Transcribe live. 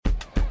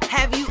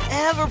Have you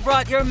ever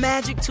brought your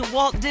magic to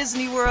Walt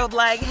Disney World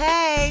like,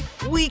 hey,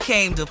 we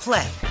came to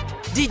play?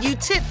 Did you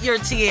tip your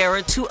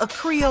tiara to a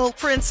Creole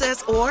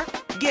princess or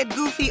get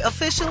goofy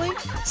officially?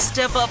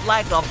 Step up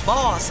like a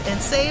boss and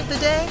save the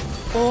day?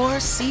 Or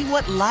see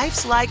what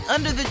life's like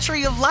under the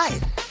tree of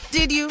life?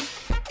 Did you?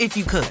 If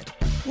you could.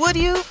 Would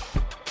you?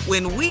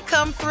 When we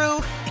come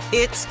through,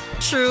 it's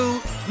true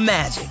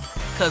magic.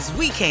 'Cause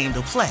we came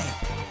to play.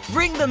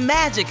 Bring the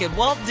magic at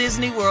Walt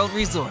Disney World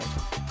Resort.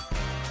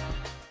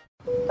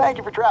 Thank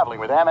you for traveling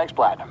with Amex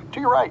Platinum. To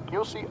your right,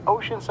 you'll see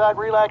oceanside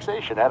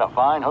relaxation at a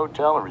fine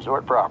hotel and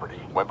resort property.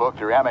 When booked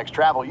through Amex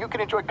Travel, you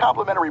can enjoy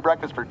complimentary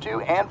breakfast for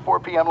 2 and 4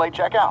 p.m. late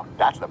checkout.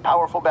 That's the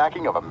powerful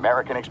backing of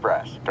American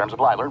Express. Terms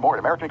apply. Learn more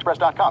at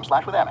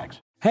americanexpress.com/withAmex.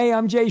 Hey,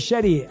 I'm Jay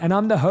Shetty, and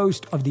I'm the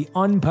host of the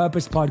On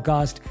Purpose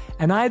podcast,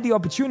 and I had the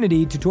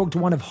opportunity to talk to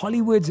one of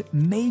Hollywood's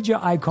major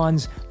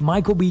icons,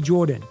 Michael B.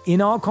 Jordan.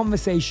 In our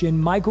conversation,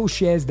 Michael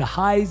shares the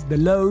highs, the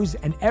lows,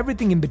 and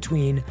everything in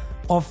between,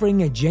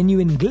 offering a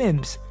genuine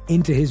glimpse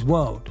into his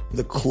world.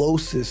 The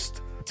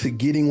closest to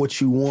getting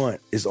what you want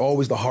is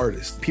always the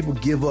hardest. People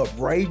give up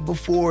right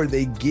before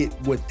they get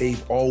what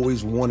they've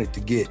always wanted to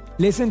get.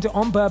 Listen to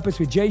On Purpose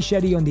with Jay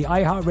Shetty on the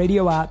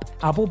iHeartRadio app,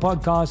 Apple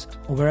Podcasts,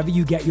 or wherever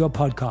you get your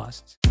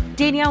podcasts.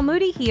 Danielle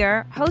Moody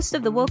here, host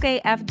of the Woke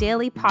AF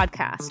Daily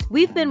podcast.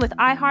 We've been with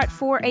iHeart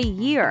for a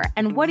year,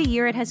 and what a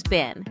year it has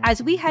been.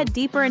 As we head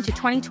deeper into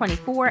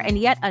 2024 and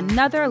yet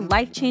another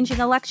life-changing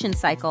election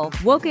cycle,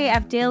 Woke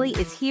AF Daily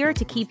is here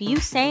to keep you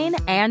sane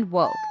and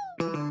woke.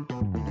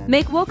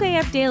 Make Woke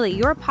AF Daily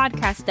your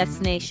podcast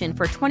destination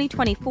for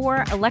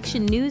 2024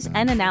 election news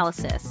and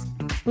analysis.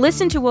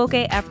 Listen to Woke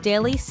AF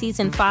Daily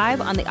Season 5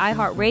 on the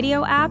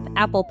iHeartRadio app,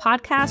 Apple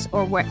Podcasts,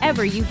 or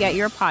wherever you get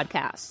your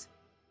podcasts.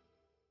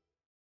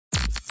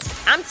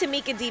 I'm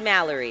Tamika D.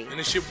 Mallory. And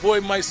it's your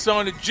boy, my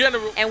son, the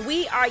General. And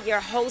we are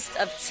your hosts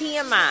of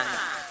TMI.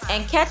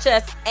 And catch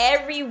us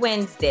every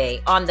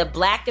Wednesday on the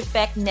Black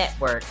Effect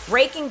Network,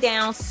 breaking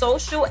down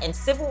social and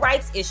civil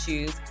rights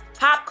issues,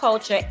 pop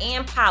culture,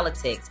 and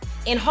politics,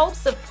 in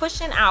hopes of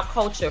pushing our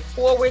culture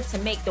forward to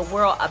make the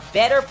world a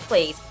better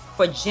place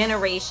for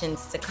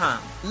generations to come.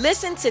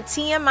 Listen to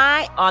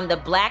TMI on the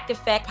Black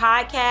Effect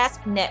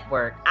Podcast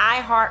Network,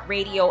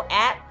 iHeartRadio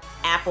app,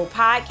 Apple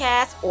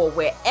Podcasts, or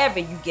wherever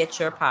you get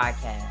your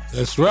podcasts.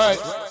 That's right.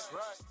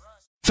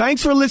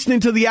 Thanks for listening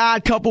to the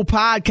Odd Couple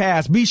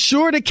podcast. Be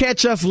sure to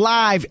catch us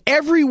live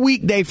every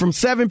weekday from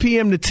 7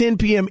 p.m. to 10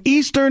 p.m.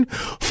 Eastern,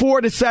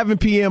 4 to 7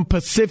 p.m.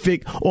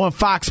 Pacific on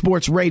Fox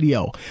Sports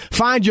Radio.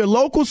 Find your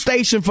local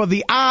station for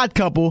the Odd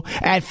Couple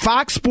at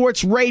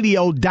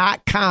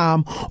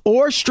foxsportsradio.com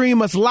or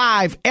stream us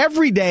live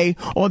every day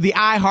on the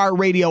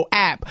iHeartRadio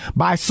app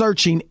by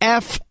searching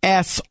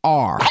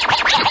FSR. Now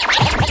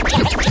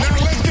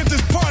let's get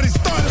this party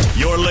started.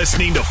 You're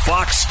listening to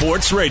Fox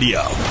Sports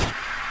Radio.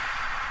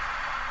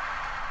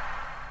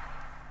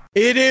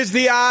 It is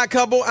the Odd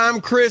Couple.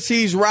 I'm Chris.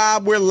 He's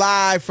Rob. We're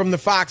live from the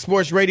Fox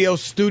Sports Radio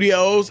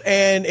studios.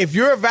 And if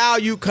you're a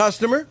valued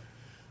customer,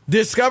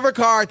 Discover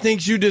Card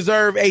thinks you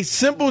deserve a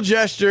simple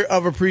gesture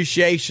of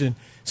appreciation.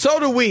 So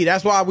do we.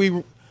 That's why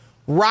we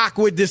rock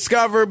with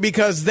Discover,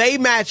 because they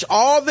match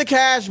all the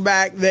cash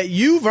back that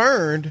you've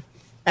earned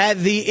at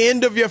the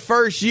end of your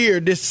first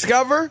year.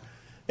 Discover,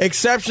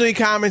 exceptionally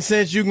common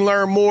sense. You can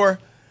learn more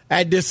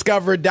at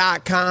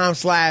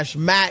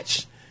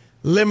discover.com/match.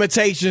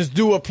 Limitations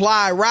do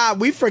apply.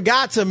 Rob, we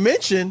forgot to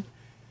mention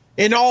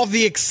in all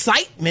the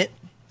excitement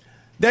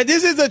that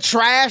this is a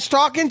Trash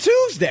Talking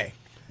Tuesday.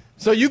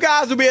 So you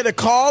guys will be able to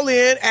call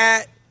in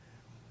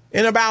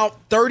in about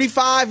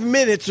 35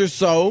 minutes or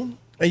so,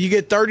 and you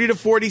get 30 to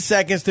 40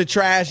 seconds to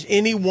trash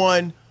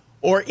anyone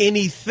or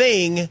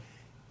anything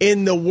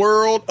in the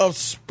world of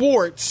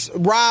sports.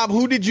 Rob,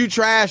 who did you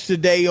trash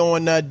today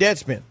on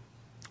Deadspin?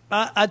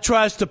 I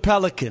trashed the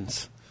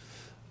Pelicans,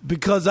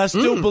 because I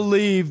still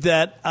believe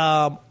that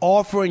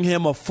offering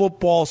him a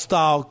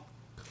football-style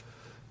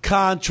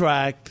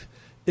contract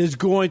is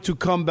going to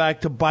come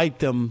back to bite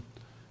them,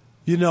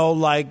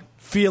 like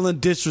feeling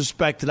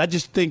disrespected. I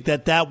just think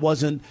that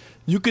wasn't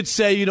 – you could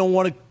say you don't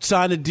want to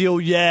sign a deal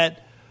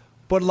yet,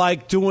 but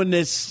like doing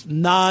this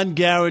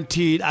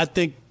non-guaranteed, I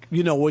think,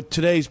 with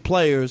today's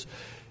players,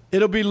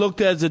 it'll be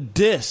looked at as a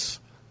diss.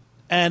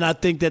 And I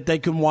think that they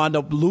can wind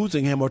up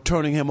losing him or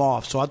turning him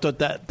off. So I thought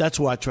that's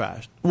who I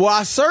trashed. Well,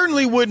 I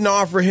certainly wouldn't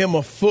offer him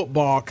a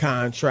football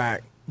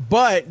contract.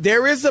 But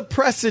there is a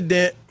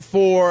precedent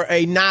for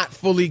a not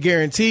fully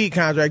guaranteed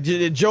contract.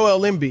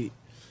 Joel Embiid.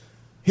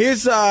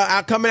 His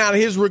coming out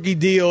of his rookie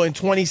deal in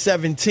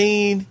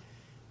 2017,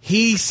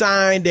 he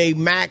signed a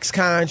max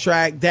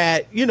contract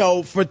that,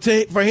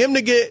 for him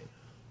to get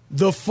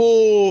the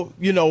full,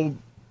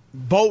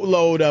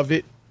 boatload of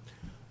it,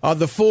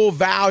 the full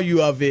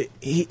value of it,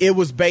 it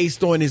was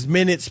based on his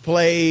minutes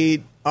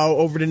played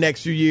over the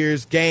next few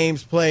years,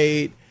 games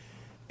played,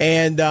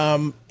 and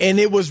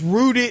it was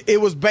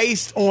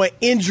based on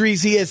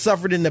injuries he had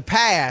suffered in the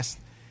past.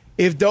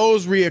 If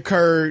those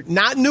reoccurred,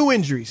 not new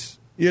injuries,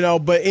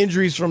 but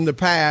injuries from the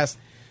past.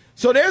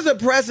 So there's a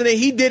precedent.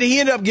 He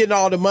ended up getting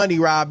all the money,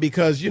 Rob,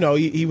 because,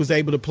 he was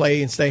able to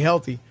play and stay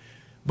healthy.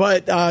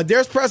 But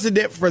there's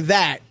precedent for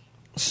that.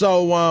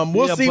 So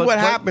we'll see what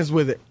happens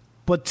with it.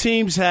 But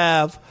teams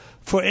have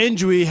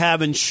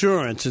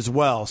insurance as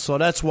well. So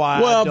that's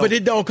why. Well, but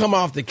it don't come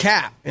off the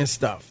cap and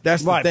stuff.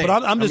 That's the thing.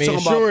 But I'm just talking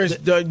insurance,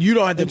 about you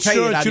don't have to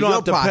pay it out of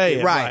your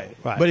pocket. Right.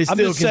 But it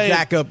still can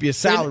jack up your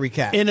salary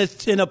cap. In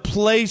a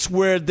place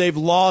where they've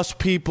lost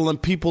people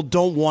and people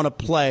don't want to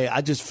play,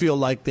 I just feel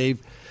like they've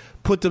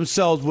put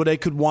themselves where they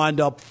could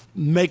wind up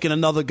making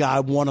another guy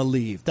want to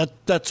leave.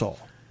 That's all.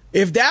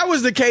 If that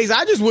was the case,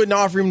 I just wouldn't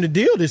offer him the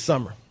deal this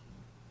summer.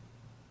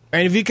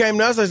 And if he came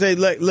to us, I'd say,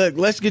 look,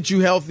 let's get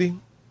you healthy.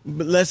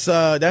 But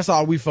that's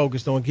all we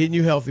focused on, getting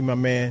you healthy, my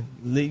man.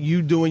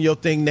 You doing your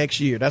thing next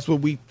year. That's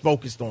what we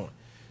focused on.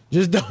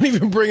 Just don't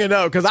even bring it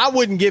up, because I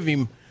wouldn't give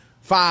him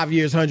 5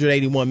 years,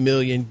 $181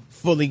 million,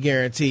 fully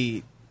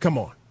guaranteed. Come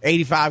on,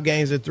 85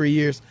 games in 3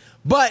 years.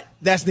 But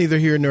that's neither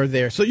here nor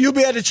there. So you'll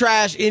be able to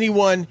trash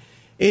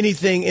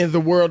anything in the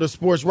world of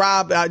sports.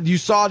 Rob, you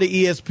saw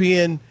the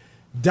ESPN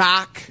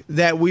doc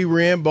that we were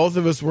in. Both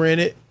of us were in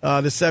it,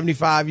 the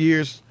 75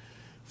 years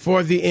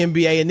for the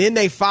NBA. And then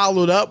they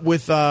followed up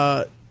with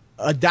a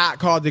doc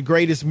called The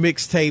Greatest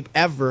Mixtape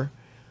Ever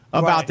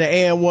about the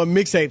AN1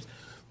 mixtapes.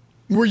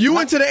 Were you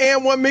into the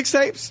AN1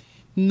 mixtapes?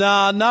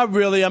 Nah, not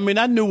really. I mean,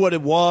 I knew what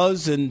it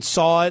was and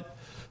saw it.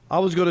 I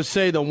was going to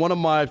say that one of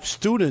my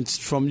students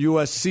from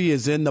USC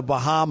is in the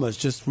Bahamas,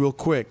 just real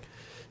quick.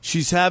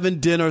 She's having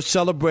dinner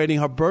celebrating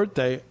her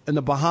birthday in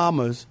the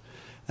Bahamas,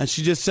 and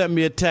she just sent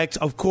me a text,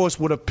 of course,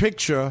 with a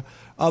picture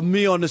of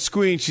me on the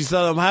screen. She said,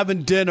 I'm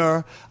having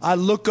dinner. I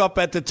look up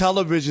at the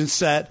television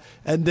set,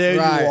 and there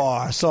you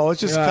are. So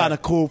it's just kind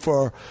of cool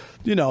for,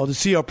 to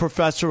see a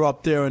professor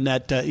up there in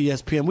that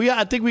ESPN.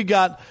 I think we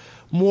got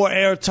more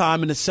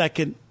airtime in the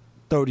second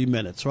 30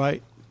 minutes,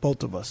 right?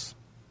 Both of us.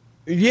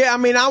 Yeah, I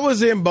mean, I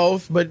was in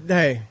both, but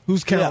hey,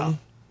 who's counting?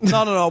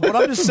 Yeah. No. But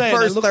I'm just saying.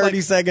 First 30,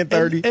 second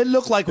 30. It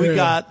looked like we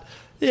got.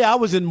 Yeah, I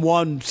was in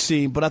one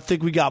scene, but I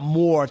think we got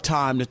more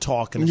time to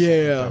talk in the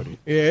second 30.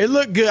 Yeah, it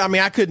looked good. I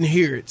mean, I couldn't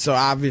hear it, so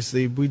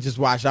obviously we just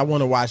watched. I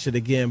want to watch it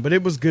again, but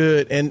it was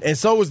good, and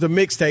so was the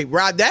mixtape.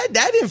 Right,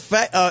 that in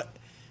fact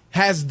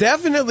has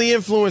definitely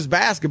influenced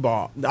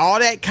basketball. All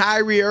that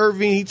Kyrie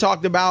Irving, he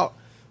talked about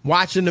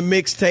watching the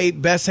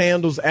mixtape, best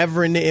handles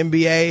ever in the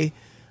NBA.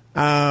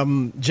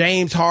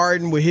 James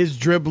Harden with his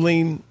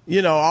dribbling,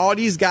 all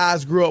these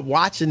guys grew up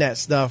watching that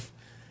stuff,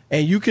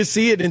 and you can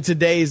see it in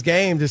today's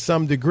game to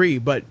some degree.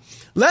 But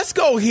let's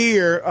go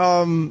here.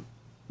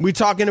 We're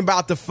talking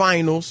about the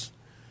finals,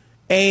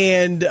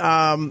 and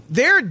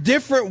there are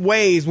different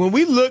ways when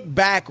we look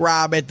back,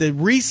 Rob, at the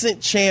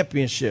recent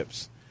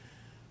championships,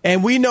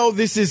 and we know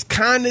this has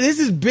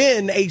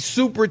been a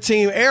super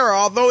team era,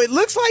 although it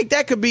looks like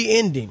that could be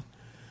ending.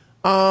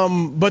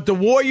 But the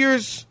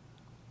Warriors,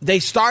 they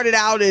started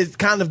out as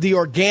kind of the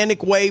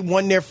organic way,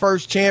 won their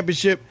first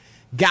championship,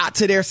 got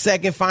to their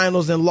second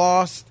finals and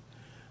lost.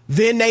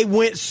 Then they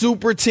went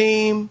super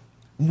team,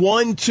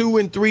 1, 2,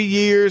 and 3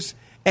 years,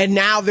 and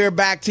now they're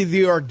back to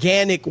the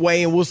organic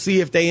way, and we'll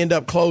see if they end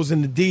up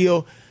closing the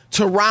deal.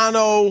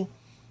 Toronto,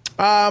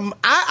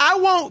 I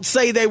won't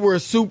say they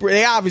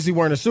obviously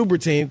weren't a super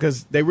team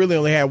because they really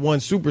only had one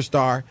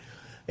superstar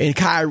in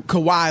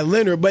Kawhi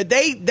Leonard, but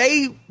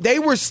they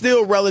were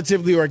still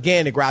relatively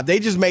organic, Rob. They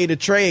just made a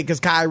trade because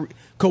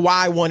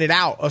Kawhi wanted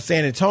out of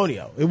San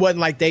Antonio. It wasn't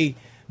like they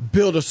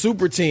built a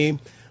super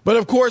team. But,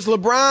 of course,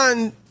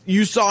 LeBron,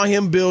 you saw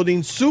him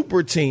building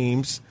super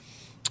teams.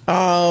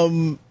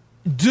 Do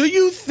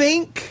you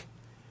think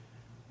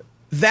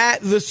that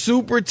the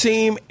super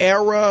team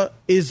era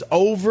is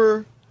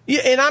over?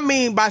 And I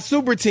mean, by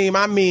super team,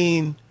 I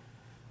mean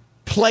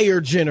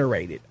player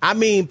generated. I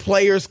mean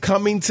players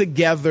coming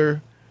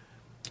together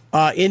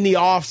in the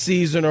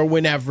offseason or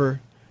whenever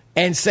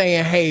and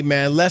saying, hey,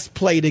 man, let's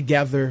play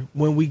together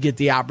when we get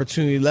the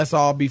opportunity. Let's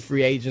all be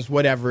free agents,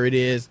 whatever it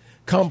is.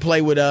 Come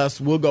play with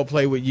us. We'll go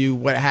play with you,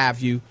 what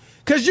have you.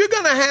 Because you're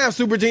going to have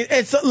super teams.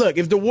 And so, look,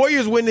 if the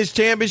Warriors win this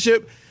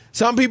championship,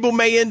 some people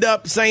may end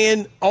up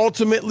saying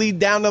ultimately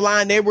down the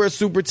line they were a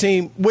super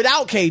team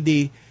without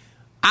KD.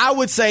 I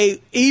would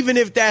say even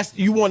if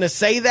you want to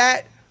say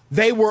that,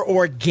 they were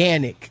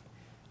organic.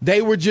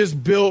 They were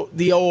just built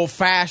the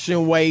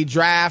old-fashioned way,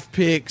 draft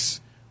picks,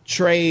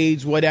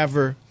 trades,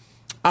 whatever.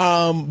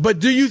 But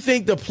do you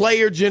think the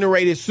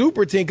player-generated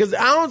super team, because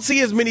I don't see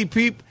as many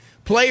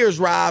players,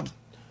 Rob,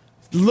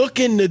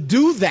 looking to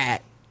do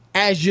that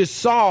as you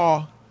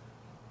saw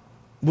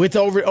with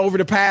over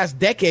the past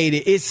decade,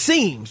 it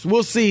seems.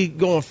 We'll see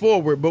going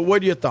forward, but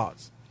what are your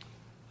thoughts?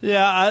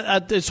 Yeah,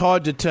 it's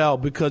hard to tell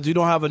because you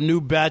don't have a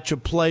new batch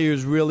of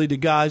players, really, the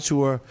guys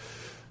who are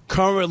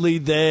currently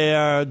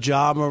there,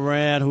 Ja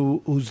Morant,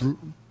 who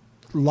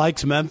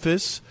likes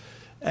Memphis,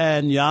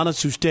 and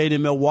Giannis, who stayed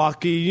in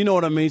Milwaukee. You know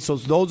what I mean? So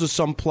those are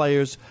some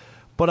players.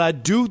 But I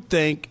do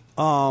think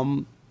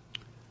time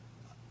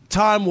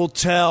will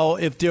tell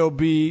if there will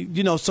be,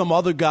 some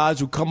other guys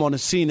who come on the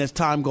scene as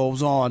time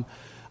goes on.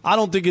 I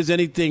don't think there's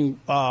anything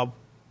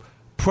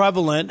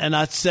prevalent, and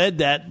I said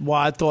that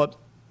why I thought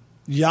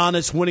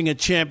Giannis winning a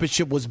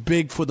championship was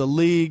big for the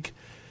league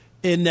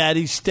in that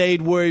he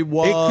stayed where he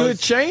was. It could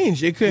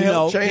change. It could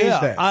help change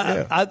that.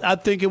 I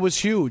think it was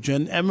huge.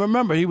 And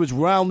remember, he was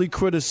roundly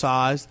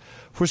criticized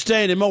for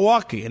staying in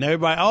Milwaukee. And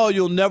everybody,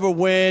 you'll never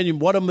win.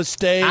 What a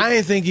mistake. I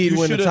didn't think he'd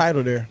win the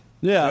title there.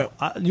 Yeah,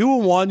 you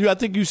were one. I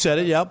think you said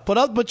it. Yeah, but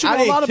you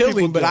know, a lot of people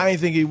him, but I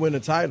didn't think he'd win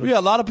the title. Yeah,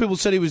 a lot of people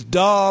said he was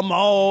dumb.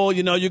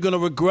 You're going to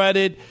regret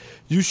it.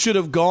 You should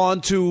have gone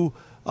to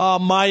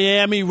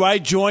Miami,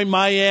 right? Join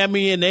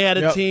Miami, and they had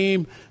a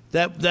team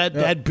that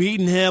had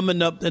beaten him in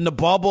the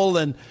bubble,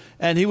 and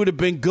he would have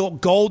been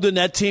golden.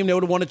 That team, they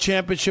would have won a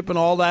championship and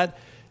all that,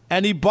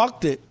 and he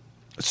bucked it.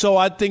 So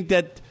I think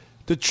that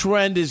the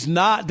trend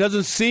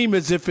doesn't seem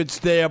as if it's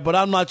there, but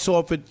I'm not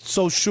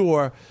so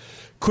sure.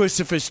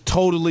 Christopher's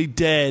totally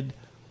dead,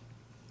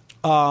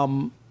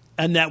 and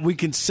that we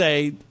can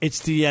say it's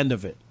the end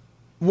of it.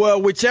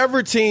 Well,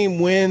 whichever team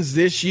wins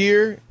this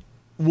year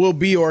will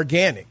be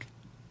organic.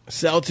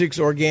 Celtics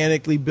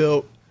organically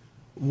built,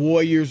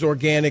 Warriors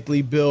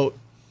organically built.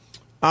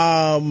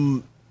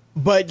 But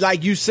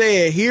like you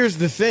said, here's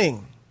the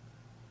thing.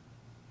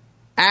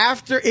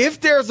 If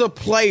there's a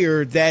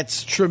player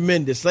that's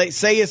tremendous, like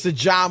say it's a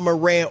Ja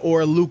Morant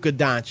or a Luka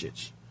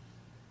Doncic,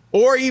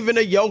 or even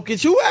a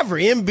Jokic, whoever,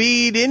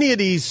 Embiid, any of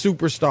these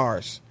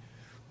superstars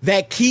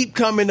that keep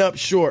coming up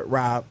short,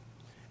 Rob.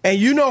 And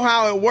you know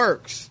how it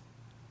works.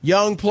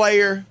 Young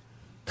player,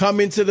 come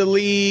into the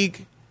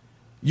league,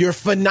 you're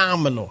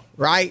phenomenal,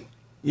 right?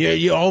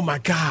 You oh my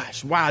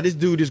gosh, wow, this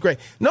dude is great.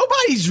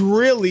 Nobody's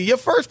really, your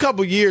first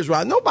couple years,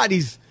 Rob,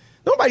 nobody's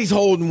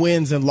holding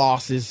wins and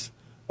losses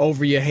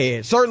over your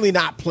head. Certainly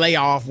not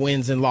playoff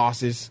wins and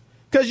losses,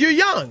 because you're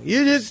young.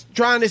 You're just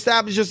trying to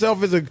establish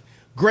yourself as a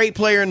great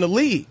player in the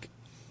league.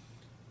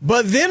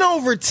 But then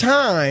over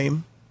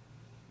time,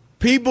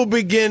 people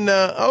begin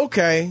to,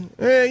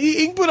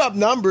 he can put up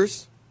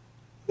numbers.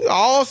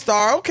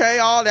 All-star, okay,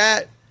 all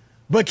that.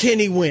 But can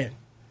he win?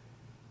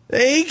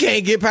 He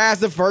can't get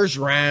past the first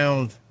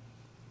round.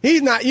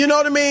 He's not, you know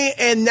what I mean?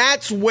 And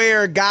that's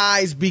where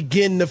guys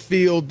begin to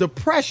feel the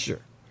pressure.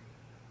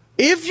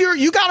 If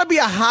you got to be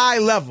a high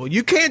level.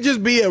 You can't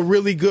just be a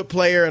really good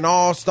player, an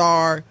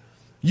all-star.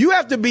 You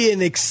have to be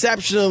an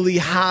exceptionally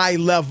high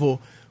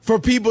level for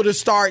people to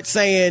start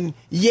saying,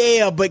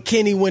 yeah, but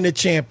can he win a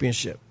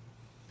championship?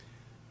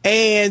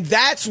 And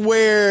that's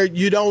where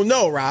you don't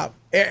know, Rob.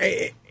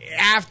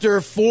 After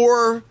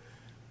 4-5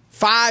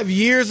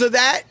 years of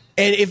that,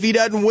 and if he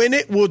doesn't win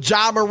it, will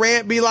Ja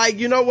Morant be like,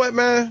 you know what,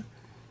 man?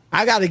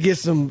 I got to get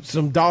some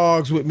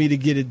dogs with me to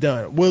get it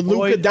done. Will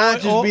Luka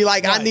Doncic be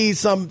like, I need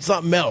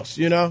something else,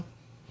 you know?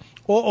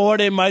 Or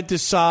they might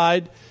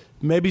decide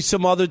maybe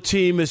some other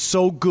team is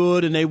so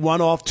good and they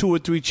won off 2 or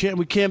 3 champions.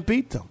 We can't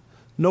beat them.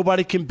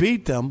 Nobody can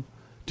beat them.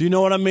 Do you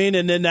know what I mean?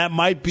 And then that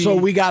might be. So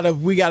we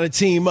gotta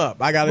team up.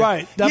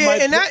 Right.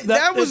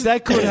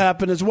 That could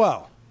happen as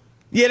well.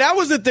 Yeah, that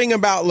was the thing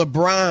about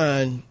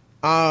LeBron.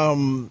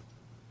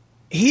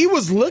 He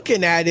was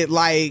looking at it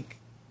like,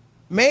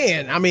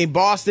 man, I mean,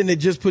 Boston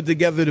had just put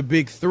together the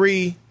big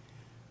three,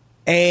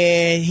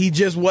 and he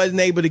just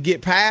wasn't able to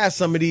get past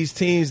some of these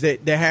teams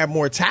that have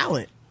more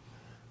talent.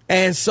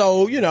 And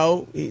so, you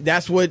know,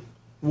 that's what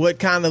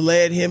kind of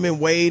led him and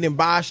Wade and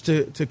Bosh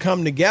to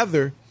come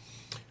together.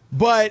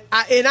 But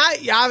I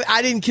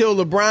didn't kill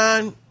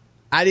LeBron.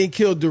 I didn't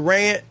kill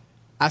Durant.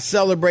 I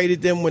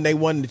celebrated them when they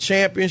won the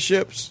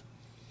championships.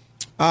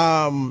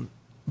 But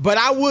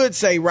I would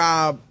say,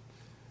 Rob,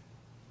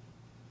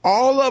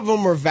 all of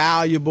them are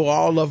valuable.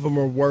 All of them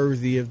are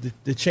worthy of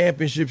the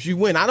championships you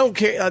win. I don't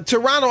care.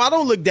 Toronto, I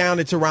don't look down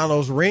at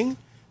Toronto's ring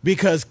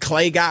because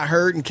Clay got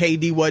hurt and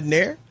KD wasn't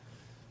there.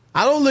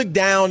 I don't look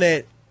down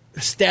at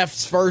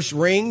Steph's first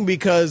ring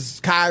because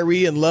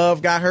Kyrie and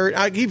Love got hurt.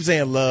 I keep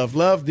saying Love.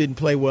 Love didn't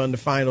play well in the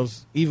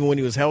finals, even when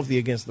he was healthy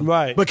against them.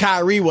 Right. But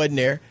Kyrie wasn't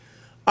there.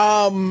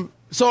 So,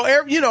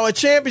 you know, a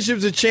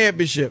championship's a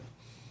championship.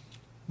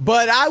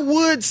 But I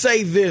would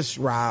say this,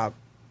 Rob.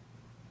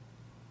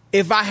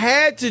 If I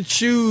had to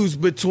choose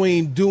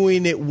between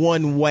doing it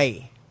one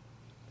way,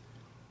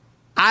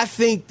 I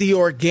think the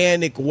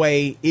organic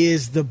way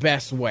is the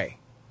best way.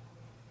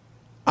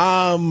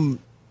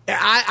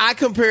 I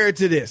compare it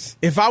to this.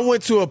 If I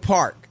went to a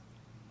park,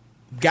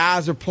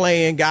 guys are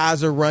playing,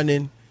 guys are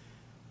running,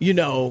 you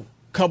know,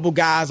 a couple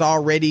guys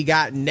already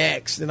got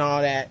next and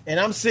all that,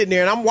 and I'm sitting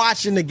there and I'm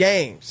watching the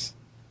games,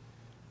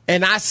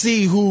 and I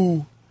see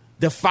who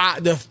the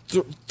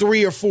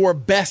 3 or 4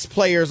 best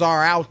players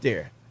are out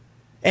there.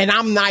 And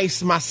I'm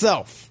nice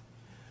myself.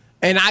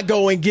 And I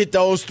go and get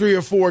those 3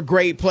 or 4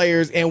 great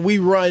players, and we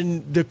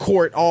run the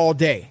court all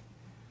day.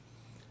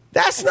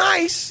 That's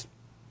nice.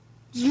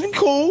 It's been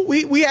cool.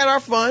 We had our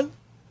fun.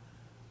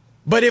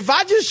 But if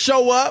I just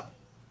show up,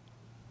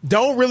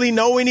 don't really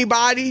know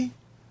anybody,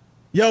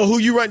 who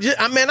you run?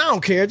 I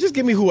don't care. Just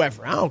give me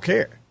whoever. I don't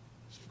care.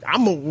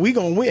 We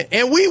going to win.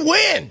 And we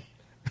win.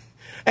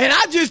 And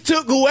I just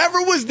took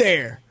whoever was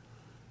there.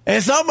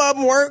 And some of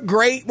them weren't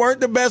great, weren't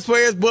the best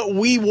players, but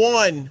we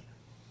won.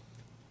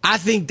 I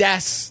think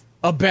that's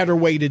a better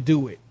way to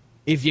do it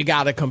if you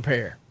got to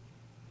compare.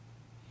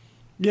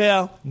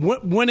 Yeah,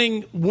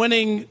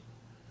 winning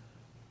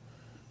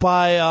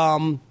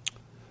by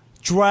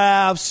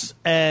drafts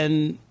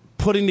and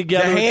putting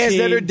together the hands a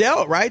team, that are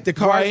dealt, right? The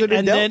cards right? that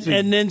are dealt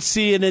and then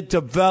seeing it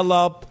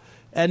develop,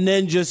 and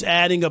then just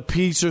adding a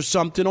piece or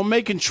something or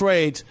making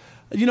trades.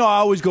 I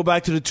always go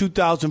back to the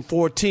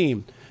 2004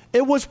 team.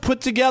 It was put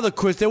together,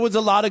 Chris. There was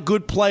a lot of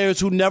good players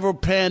who never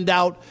panned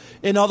out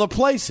in other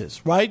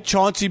places, right?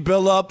 Chauncey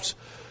Billups,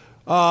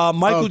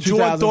 Michael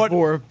Jordan,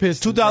 2004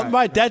 Pistons, 2000,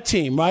 right? That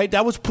team, right?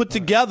 That was put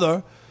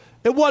together.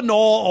 It wasn't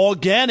all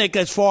organic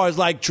as far as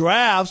like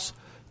drafts.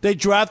 They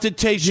drafted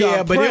Tayshaun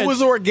Yeah, but Prince. it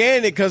was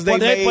organic because they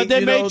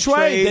made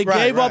trades. They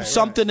gave up right.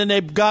 something and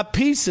they got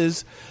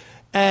pieces.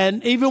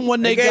 And even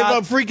when they gave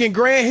up freaking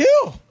Grant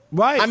Hill.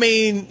 Right. I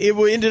mean, it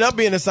ended up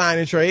being a sign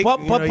and trade.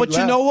 But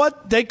you know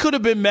what? They could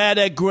have been mad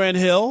at Grant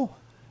Hill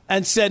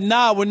and said,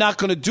 nah, we're not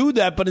going to do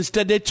that. But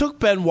instead they took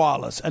Ben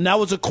Wallace, and that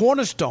was a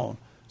cornerstone.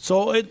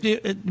 So,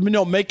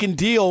 making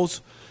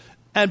deals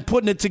and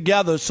putting it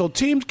together so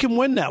teams can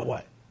win that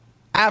way.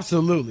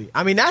 Absolutely.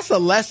 I mean, that's a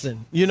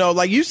lesson.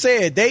 Like you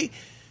said,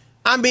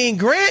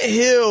 Grant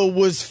Hill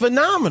was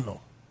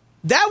phenomenal.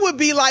 That would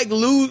be like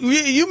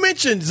you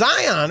mentioned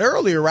Zion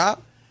earlier,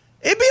 Rob.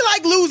 It'd be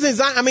like losing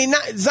Zion. I mean,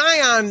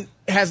 Zion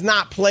has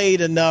not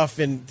played enough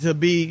to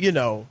be,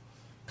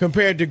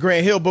 compared to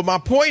Grant Hill. But my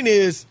point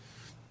is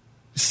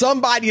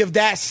somebody of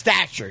that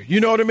stature, you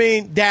know what I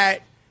mean,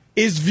 that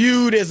is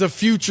viewed as a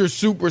future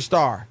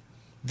superstar.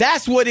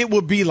 That's what it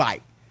would be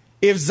like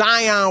if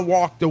Zion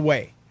walked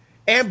away.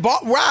 And,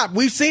 Rob,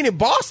 we've seen it.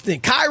 Boston,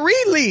 Kyrie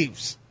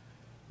leaves.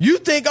 You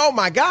think, oh,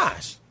 my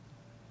gosh.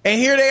 And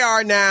here they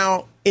are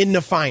now in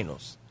the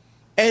finals.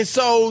 And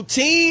so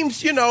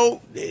teams,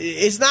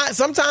 it's not –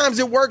 sometimes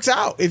it works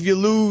out if you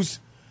lose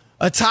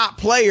a top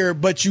player,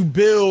 but you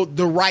build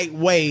the right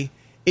way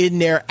in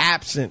their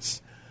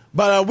absence.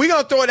 But we're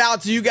going to throw it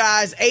out to you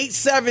guys.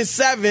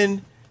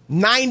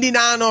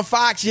 877-99 on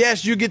Fox.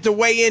 Yes, you get to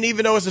weigh in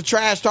even though it's a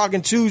Trash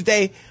Talking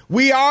Tuesday.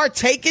 We are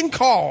taking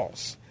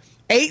calls.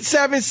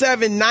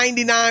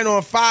 877-99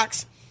 on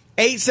Fox.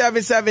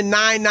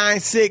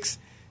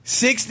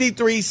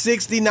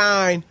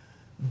 877-996-6369.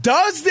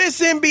 Does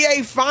this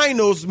NBA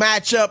Finals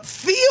matchup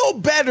feel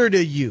better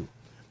to you?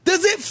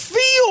 Does it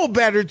feel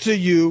better to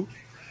you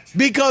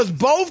because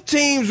both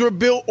teams were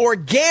built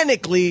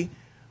organically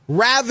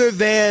rather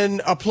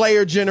than a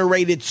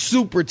player-generated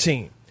super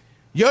team?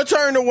 Your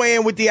turn to weigh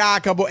in with the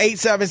Odd Couple,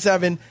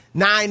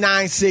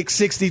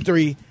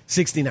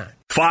 877-996-6369.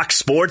 Fox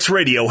Sports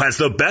Radio has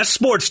the best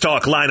sports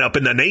talk lineup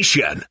in the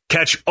nation.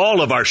 Catch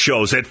all of our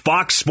shows at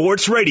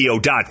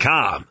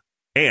foxsportsradio.com.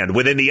 And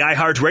within the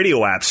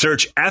iHeartRadio app,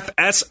 search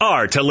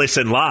FSR to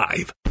listen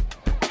live.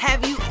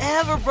 Have you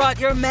ever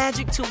brought your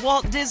magic to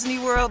Walt Disney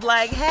World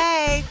like,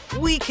 hey,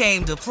 we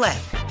came to play?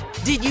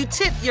 Did you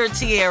tip your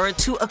tiara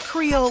to a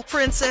Creole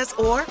princess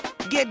or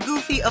get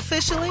goofy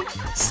officially?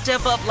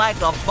 Step up like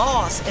a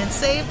boss and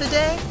save the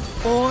day?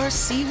 Or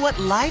see what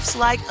life's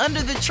like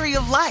under the tree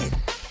of life?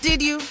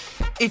 Did you?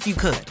 If you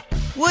could.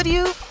 Would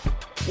you?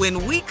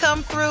 When we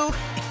come through,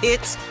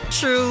 it's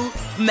true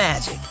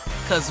magic.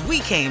 'Cause we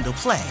came to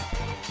play.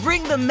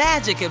 Bring the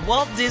magic at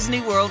Walt Disney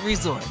World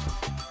Resort.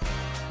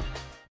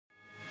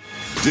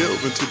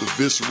 Delve into the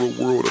visceral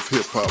world of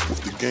hip-hop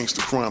with the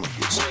Gangster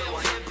Chronicles, a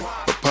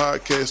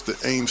podcast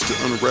that aims to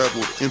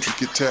unravel the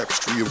intricate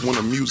tapestry of one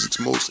of music's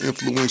most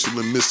influential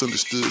and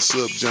misunderstood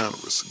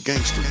subgenres,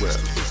 gangster rap.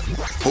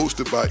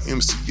 Hosted by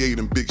MC8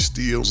 and Big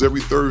Steels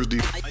every Thursday,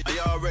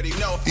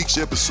 each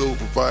episode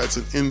provides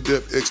an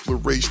in-depth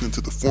exploration into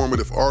the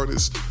formative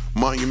artists,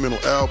 monumental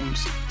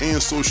albums,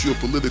 and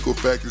socio-political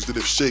factors that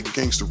have shaped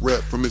gangster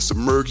rap from its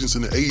emergence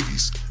in the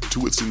 80s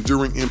to its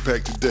enduring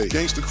impact today.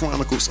 Gangster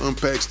Chronicles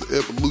unpacks the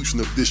evolution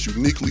of this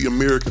uniquely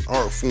American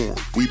art form.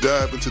 We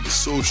dive into the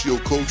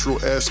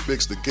socio-cultural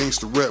aspects that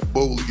gangster rap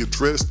boldly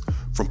addressed,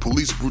 from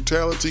police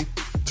brutality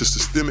to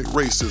systemic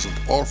racism,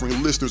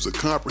 offering listeners a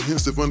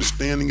comprehensive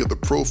understanding of the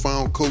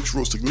profound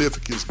cultural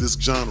significance this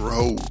genre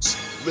holds.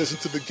 Listen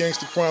to the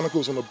Gangster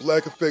Chronicles on the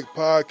Black Effect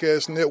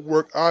Podcast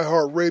Network,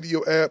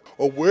 iHeartRadio app,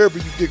 or wherever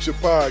you get your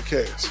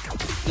podcasts.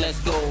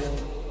 Let's go.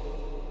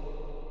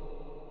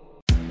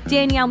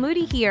 Danielle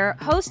Moody here,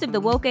 host of the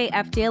Woke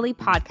AF Daily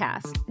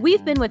podcast.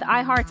 We've been with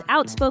iHeart's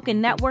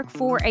Outspoken Network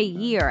for a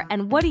year,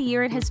 and what a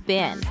year it has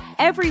been.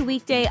 Every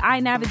weekday,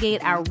 I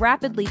navigate our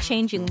rapidly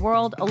changing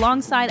world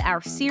alongside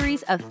our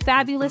series of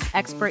fabulous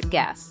expert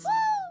guests.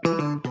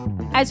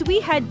 As we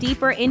head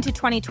deeper into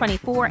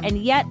 2024 and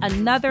yet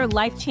another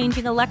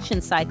life-changing election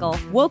cycle,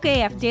 Woke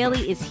AF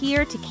Daily is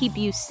here to keep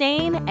you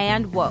sane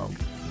and woke.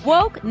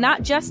 Woke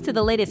not just to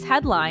the latest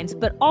headlines,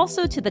 but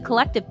also to the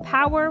collective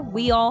power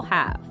we all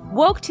have.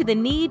 Woke to the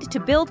need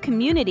to build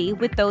community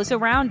with those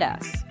around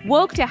us.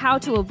 Woke to how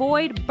to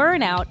avoid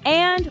burnout,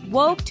 and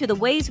woke to the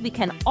ways we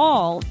can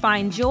all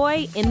find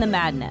joy in the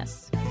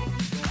madness.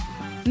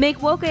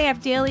 Make Woke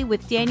AF Daily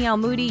with Danielle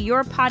Moody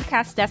your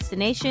podcast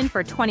destination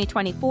for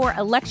 2024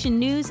 election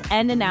news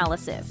and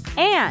analysis.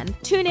 And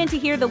tune in to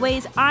hear the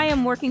ways I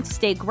am working to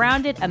stay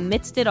grounded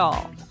amidst it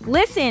all.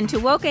 Listen to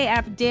Woke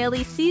AF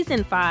Daily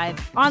Season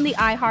 5 on the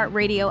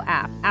iHeartRadio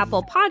app,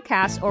 Apple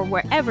Podcasts, or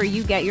wherever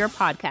you get your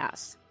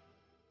podcasts.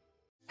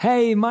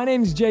 Hey, my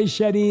name's Jay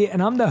Shetty,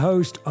 and I'm the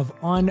host of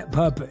On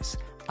Purpose.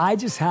 I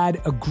just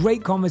had a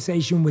great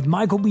conversation with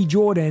Michael B.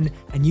 Jordan,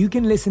 and you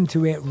can listen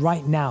to it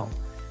right now.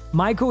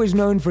 Michael is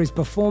known for his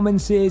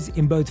performances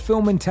in both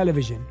film and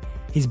television.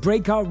 His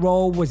breakout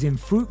role was in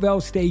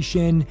Fruitvale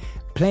Station,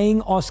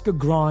 playing Oscar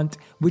Grant,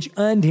 which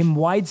earned him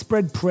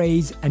widespread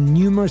praise and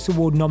numerous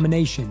award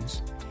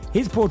nominations.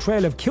 His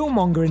portrayal of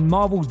Killmonger in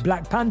Marvel's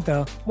Black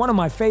Panther, one of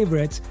my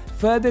favorites,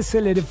 further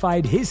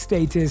solidified his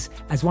status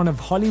as one of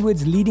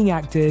Hollywood's leading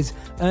actors,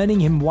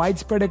 earning him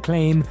widespread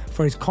acclaim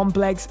for his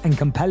complex and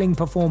compelling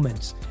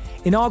performance.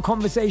 In our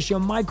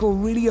conversation, Michael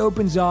really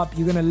opens up.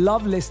 You're going to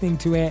love listening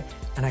to it,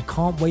 and I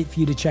can't wait for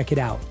you to check it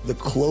out. The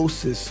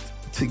closest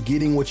to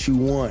getting what you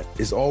want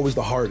is always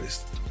the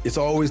hardest. It's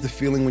always the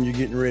feeling when you're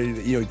getting ready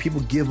to,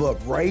 people give up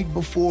right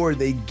before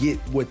they get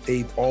what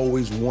they've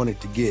always wanted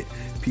to get.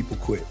 People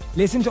quit.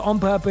 Listen to On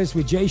Purpose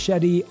with Jay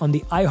Shetty on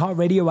the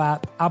iHeartRadio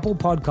app, Apple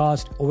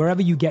Podcast, or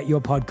wherever you get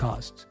your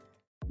podcasts.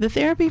 The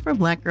Therapy for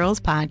Black Girls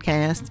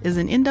podcast is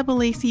an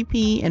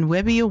NAACP and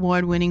Webby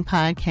Award-winning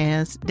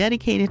podcast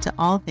dedicated to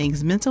all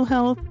things mental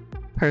health,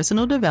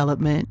 personal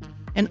development,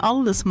 and all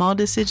of the small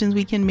decisions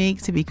we can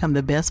make to become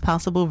the best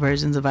possible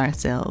versions of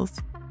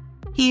ourselves.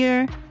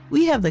 Here,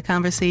 we have the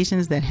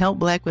conversations that help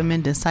Black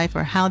women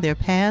decipher how their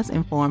past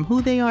inform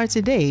who they are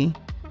today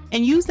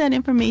and use that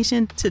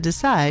information to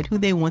decide who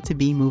they want to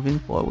be moving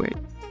forward.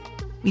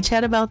 We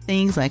chat about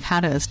things like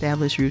how to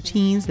establish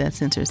routines that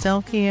center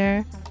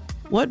self-care,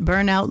 what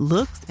burnout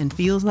looks and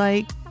feels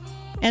like,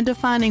 and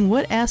defining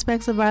what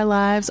aspects of our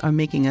lives are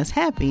making us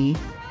happy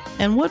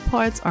and what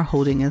parts are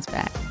holding us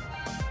back.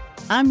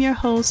 I'm your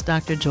host,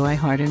 Dr. Joy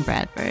Harden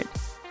Bradford,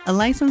 a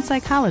licensed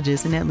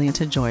psychologist in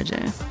Atlanta,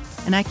 Georgia,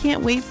 and I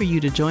can't wait for you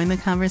to join the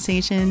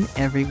conversation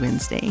every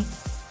Wednesday.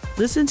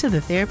 Listen to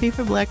the Therapy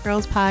for Black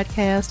Girls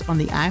podcast on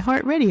the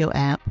iHeartRadio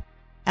app,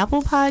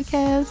 Apple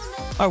Podcasts,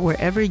 or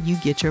wherever you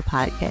get your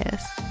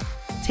podcasts.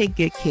 Take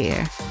good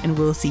care, and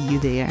we'll see you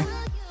there.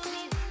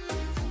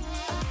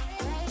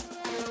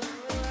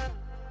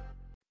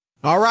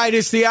 All right,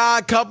 it's The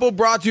Odd Couple,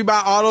 brought to you by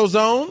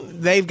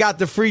AutoZone. They've got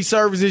the free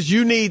services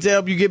you need to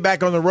help you get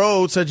back on the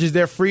road, such as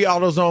their free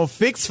AutoZone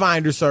Fix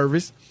Finder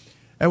service.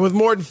 And with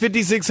more than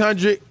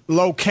 5,600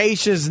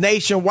 locations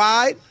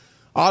nationwide,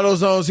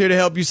 AutoZone's here to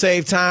help you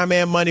save time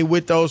and money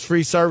with those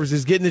free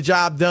services. Getting the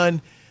job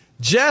done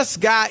just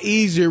got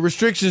easier.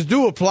 Restrictions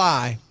do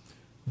apply.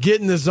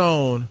 Get in the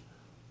zone.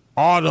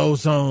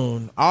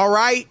 AutoZone. All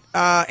right,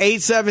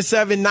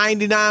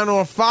 877-99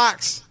 on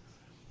Fox.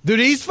 Do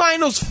these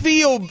finals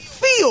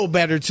feel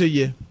better to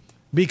you?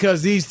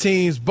 Because these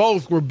teams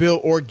both were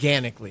built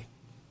organically.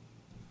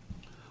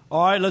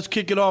 All right, let's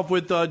kick it off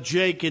with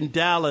Jake in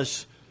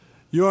Dallas.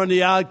 You're on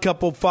the Odd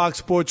Couple, Fox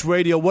Sports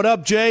Radio. What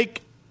up,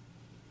 Jake?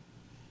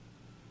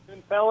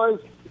 Good, fellas.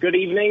 Good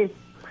evening.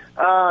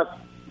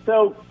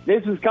 So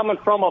this is coming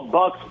from a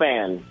Bucks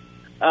fan.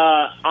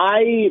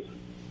 I'm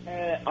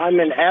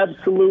an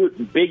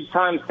absolute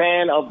big-time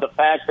fan of the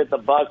fact that the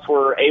Bucks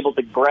were able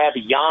to grab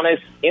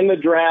Giannis in the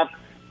draft,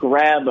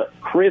 grab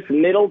Chris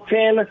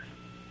Middleton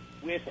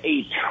with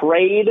a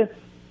trade. And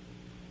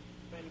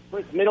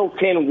Chris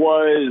Middleton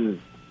was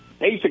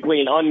basically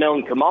an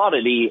unknown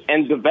commodity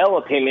and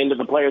develop him into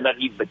the player that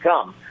he's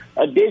become.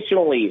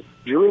 Additionally,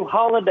 Drew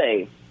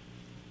Holiday,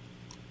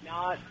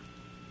 not,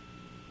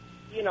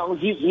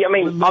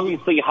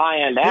 obviously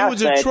high-end asset. He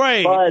was a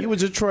trade. But, he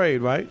was a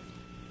trade, right?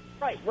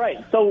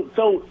 Right.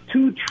 So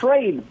to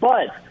trade,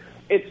 but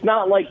it's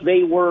not like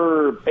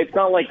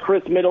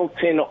Chris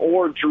Middleton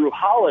or Drew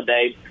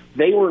Holiday.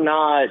 They were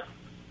not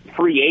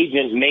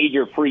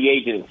major free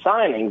agent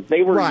signings.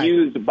 They were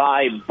used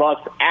by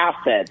Bucks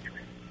assets.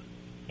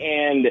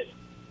 And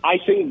I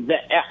think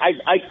that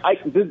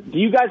do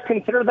you guys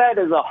consider that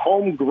as a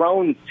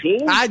homegrown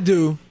team? I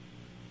do.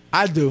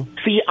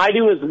 See, I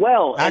do as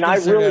well, and I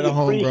really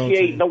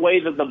appreciate the way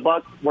that the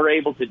Bucks were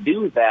able to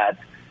do that.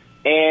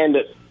 And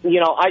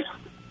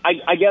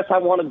I guess I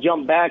want to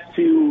jump back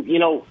to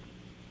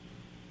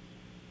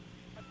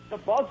the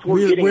Bucks were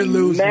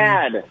getting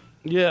mad.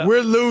 Yeah,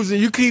 we're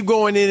losing. You keep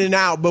going in and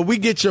out, but we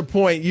get your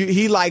point.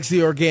 He likes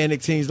the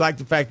organic teams, like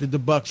the fact that the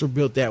Bucks were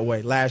built that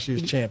way. Last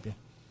year's champion.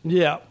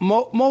 Yeah,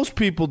 most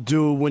people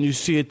do when you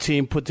see a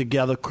team put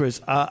together, Chris.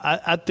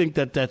 I think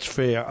that's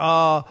fair.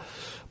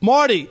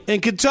 Marty,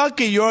 in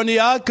Kentucky, you're on the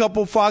Odd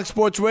Couple, Fox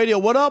Sports Radio.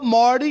 What up,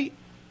 Marty?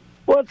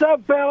 What's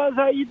up, fellas?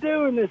 How you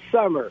doing this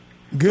summer?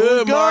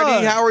 Good,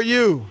 Marty. How are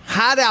you?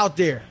 Hot out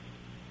there.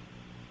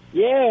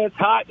 Yeah, it's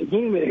hot and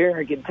humid here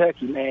in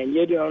Kentucky, man.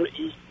 You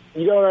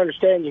don't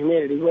understand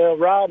humidity. Well,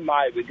 Rob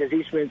might because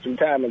he spent some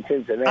time in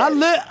Cincinnati.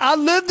 I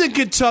lived in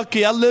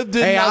Kentucky. I lived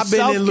in I've been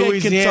in Southgate,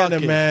 Louisiana,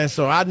 Kentucky. Man,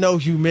 so I know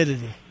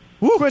humidity.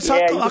 Chris,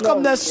 how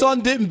come that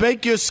sun didn't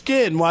bake your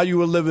skin while you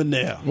were living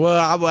there?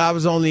 Well, I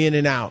was only in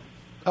and out.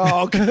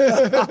 Oh, okay.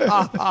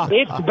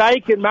 It's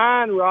baking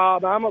mine,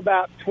 Rob. I'm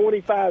about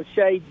 25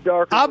 shades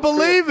darker. I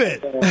believe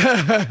it.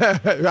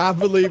 I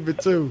believe it,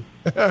 too.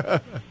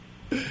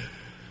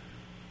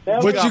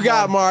 What you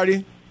got,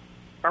 Marty?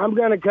 I'm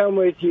going to come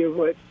with you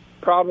with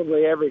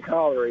probably every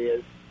caller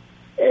is.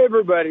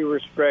 Everybody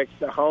respects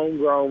the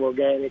homegrown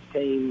organic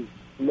team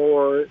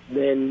more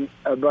than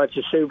a bunch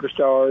of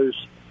superstars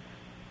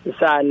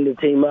deciding to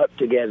team up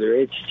together.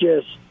 It's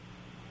just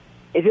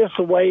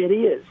the way it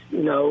is,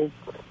 you know.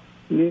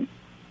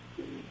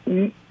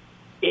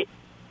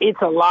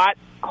 It's a lot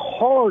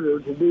harder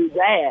to do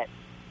that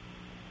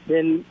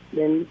than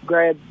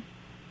grab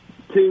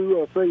 2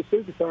 or 3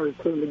 superstars and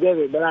put them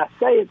together. But I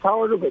say it's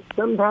harder, but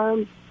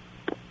sometimes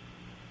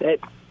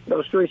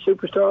those 3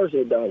 superstars,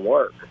 it don't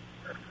work.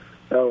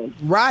 So,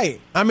 right.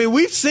 I mean,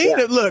 we've seen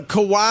it. Look,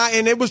 Kawhi,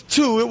 and it was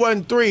 2, it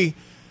wasn't 3.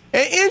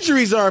 And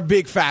injuries are a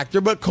big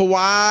factor, but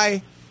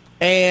Kawhi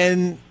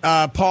and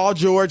Paul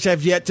George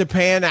have yet to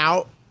pan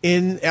out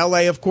in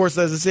L.A., of course,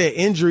 as I said,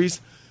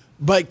 injuries.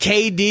 But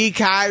KD,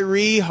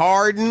 Kyrie,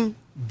 Harden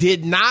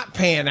did not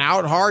pan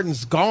out.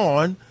 Harden's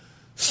gone.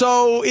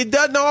 So it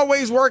doesn't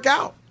always work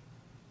out.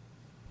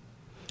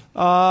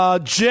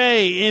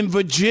 Jay in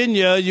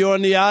Virginia, you're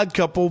on the Odd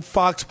Couple,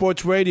 Fox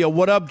Sports Radio.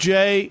 What up,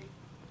 Jay?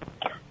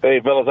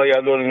 Hey, fellas, how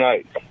y'all doing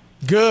tonight?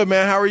 Good,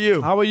 man. How are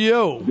you? How are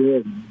you?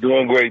 Good.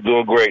 Doing great.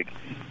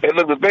 Hey,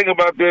 look, the thing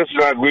about this,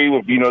 and I agree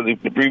with,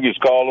 the previous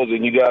callers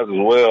and you guys as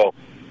well,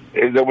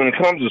 is that when it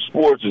comes to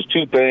sports, there's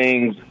 2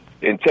 things,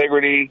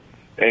 integrity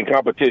and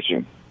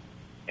competition.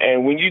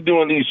 And when you're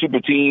doing these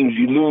super teams,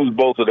 you lose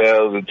both of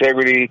those,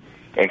 integrity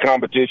and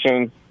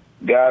competition,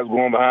 guys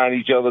going behind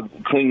each other,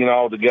 clinging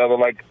all together,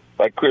 like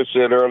Chris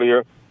said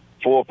earlier,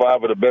 4 or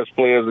 5 of the best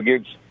players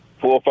against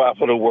 4 or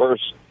 5 of the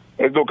worst.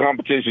 There's no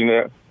competition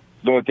there,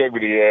 no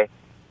integrity there.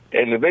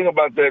 And the thing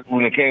about that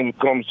when it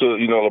comes to,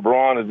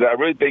 LeBron is that I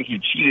really think he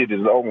cheated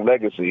his own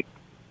legacy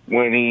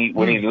when he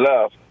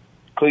left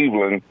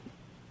Cleveland.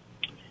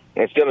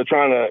 Instead of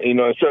trying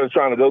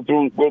to go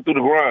through the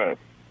grind,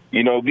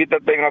 get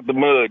that thing out the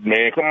mud,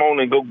 man. Come on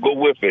and go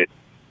with it,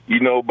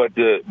 But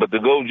to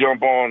go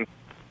jump on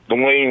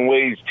Dwayne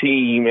Wade's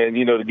team and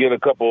to get a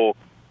couple,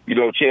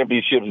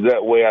 championships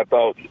that way, I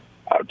thought,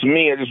 to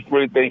me, I just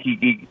really think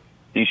he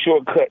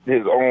shortcut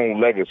his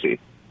own legacy.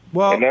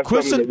 Well, and that's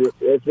something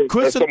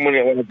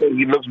when I think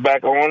he looks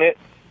back on it.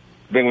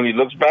 Then when he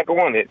looks back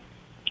on it,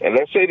 and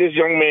let's say this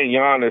young man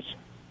Giannis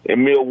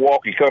in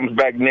Milwaukee comes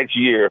back next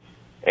year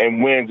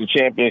and wins a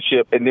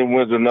championship and then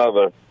wins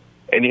another,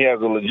 and he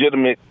has a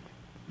legitimate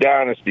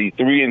dynasty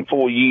 3 and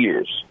 4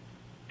 years.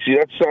 See,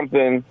 that's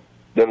something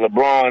that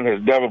LeBron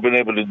has never been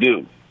able to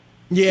do.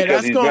 Yeah,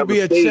 that's going to be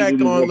a check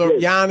on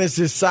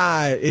Giannis'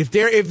 side. If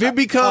it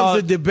becomes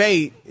a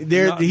debate, he's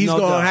going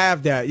to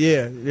have that.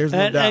 Yeah, there's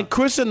no doubt. And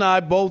Chris and I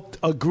both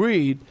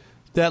agreed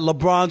that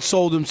LeBron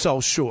sold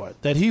himself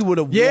short, that he would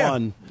have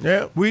won.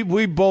 Yeah.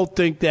 We both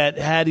think that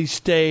had he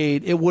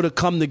stayed, it would have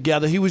come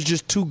together. He was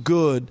just too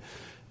good,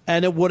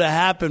 and it would have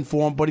happened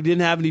for him, but he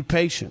didn't have any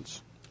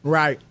patience.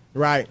 Right.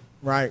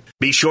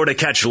 Be sure to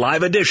catch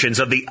live editions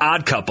of The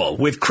Odd Couple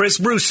with Chris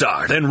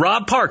Broussard and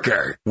Rob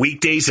Parker.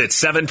 Weekdays at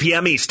 7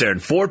 p.m. Eastern,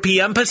 4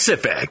 p.m.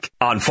 Pacific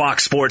on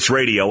Fox Sports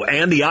Radio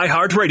and the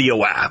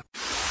iHeartRadio app.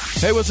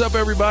 Hey, what's up,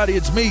 everybody?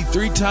 It's me,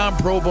 3-time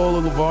Pro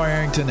Bowler LeVar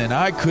Arrington, and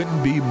I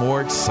couldn't be more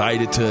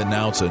excited to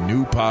announce a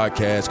new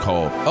podcast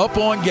called Up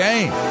On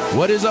Game.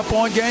 What is Up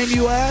On Game,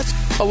 you ask?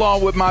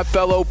 Along with my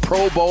fellow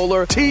Pro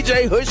Bowler,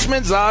 TJ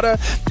Hushmanzada,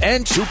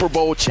 and Super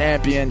Bowl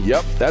champion,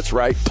 yep, that's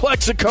right,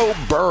 Plexico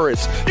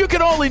Burress. You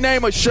can only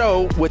name a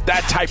show with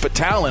that type of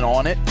talent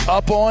on it.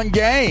 Up On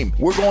Game.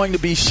 We're going to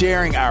be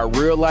sharing our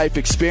real-life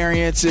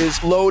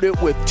experiences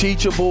loaded with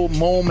teachable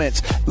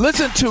moments.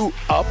 Listen to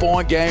Up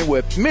On Game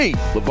with me,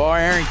 LeVar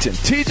Arrington,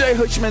 TJ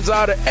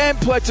Hushmanzada, and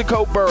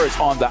Plexico Burress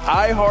on the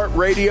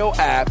iHeartRadio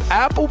app,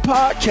 Apple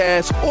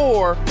Podcasts,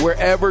 or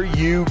wherever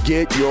you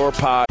get your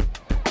podcast.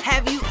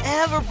 Have you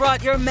ever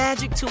brought your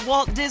magic to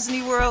Walt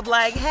Disney World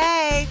like,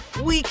 hey,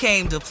 we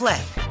came to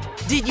play?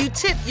 Did you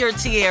tip your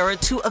tiara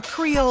to a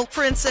Creole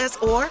princess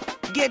or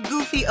get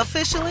goofy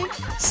officially?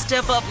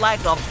 Step up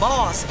like a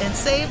boss and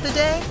save the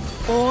day?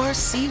 Or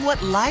see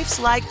what life's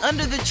like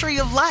under the tree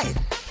of life?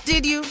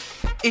 Did you?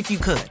 If you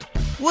could.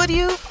 Would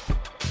you?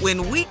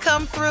 When we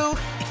come through,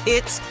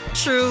 it's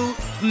true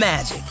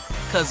magic.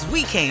 'Cause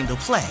we came to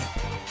play.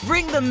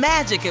 Bring the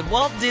magic at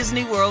Walt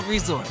Disney World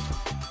Resort.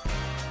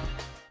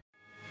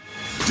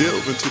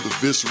 Delve into the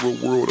visceral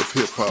world of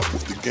hip-hop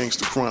with the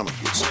Gangster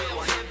Chronicles,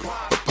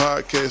 a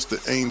podcast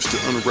that aims to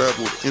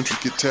unravel the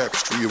intricate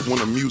tapestry of one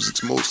of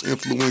music's most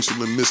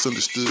influential and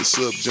misunderstood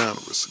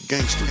subgenres,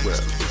 gangster rap.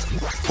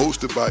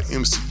 Hosted by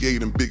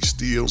MC8 and Big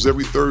Steels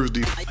every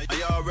Thursday,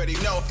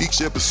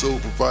 each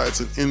episode provides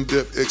an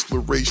in-depth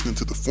exploration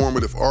into the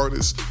formative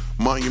artists,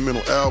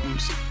 monumental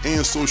albums,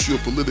 and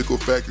socio-political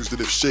factors that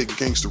have shaped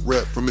gangster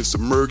rap from its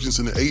emergence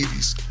in the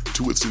 80s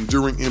to its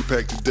enduring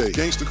impact today.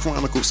 Gangsta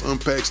Chronicles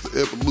unpacks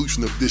the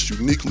evolution of this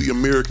uniquely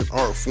American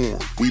art form.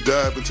 We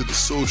dive into the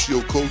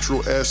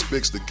socio-cultural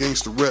aspects that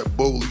gangsta rap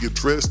boldly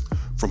addressed,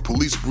 from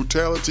police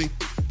brutality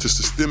to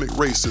systemic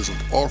racism,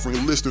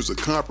 offering listeners a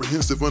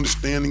comprehensive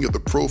understanding of the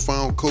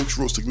profound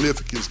cultural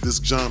significance this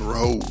genre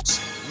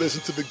holds.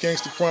 Listen to the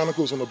Gangsta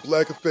Chronicles on the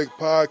Black Effect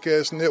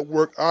Podcast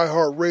Network,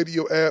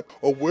 iHeartRadio app,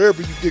 or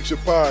wherever you get your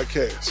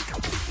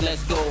podcasts.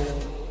 Let's go.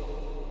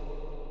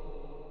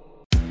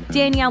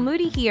 Danielle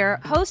Moody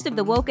here, host of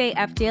the Woke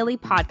AF Daily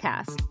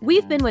podcast.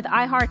 We've been with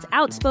iHeart's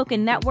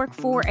Outspoken Network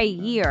for a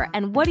year,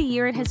 and what a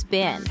year it has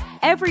been.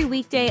 Every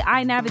weekday,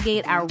 I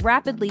navigate our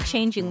rapidly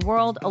changing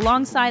world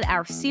alongside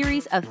our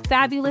series of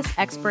fabulous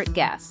expert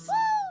guests.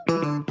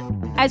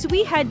 As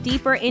we head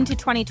deeper into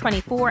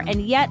 2024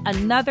 and yet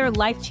another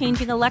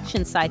life-changing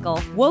election cycle,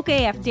 Woke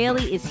AF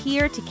Daily is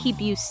here to keep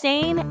you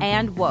sane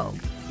and woke.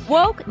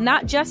 Woke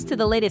not just to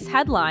the latest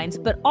headlines,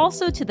 but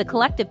also to the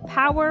collective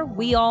power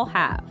we all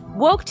have.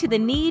 Woke to the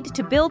need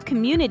to build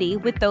community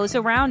with those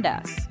around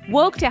us.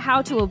 Woke to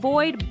how to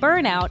avoid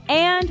burnout,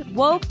 and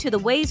woke to the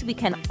ways we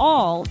can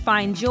all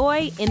find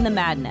joy in the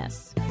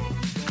madness.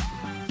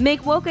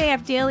 Make Woke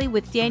AF Daily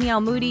with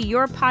Danielle Moody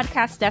your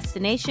podcast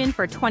destination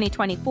for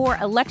 2024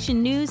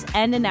 election news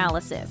and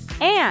analysis.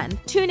 And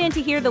tune in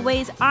to hear the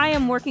ways I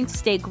am working to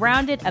stay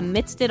grounded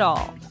amidst it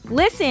all.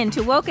 Listen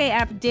to Woke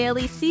AF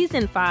Daily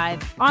Season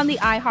 5 on the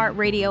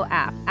iHeartRadio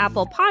app,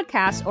 Apple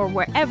Podcasts, or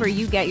wherever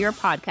you get your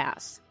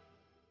podcasts.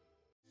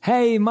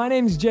 Hey, my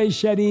name's Jay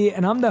Shetty,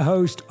 and I'm the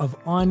host of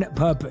On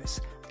Purpose.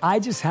 I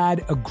just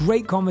had a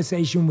great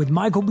conversation with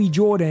Michael B.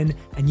 Jordan,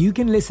 and you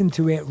can listen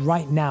to it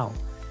right now.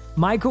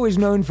 Michael is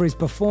known for his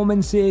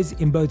performances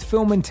in both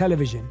film and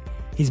television.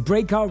 His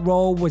breakout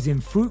role was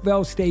in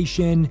Fruitvale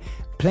Station,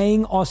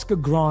 playing Oscar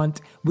Grant,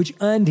 which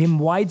earned him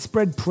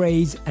widespread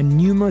praise and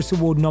numerous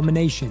award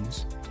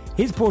nominations.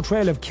 His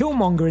portrayal of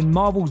Killmonger in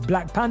Marvel's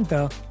Black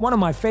Panther, one of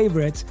my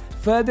favorites,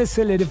 further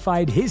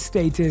solidified his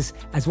status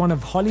as one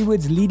of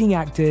Hollywood's leading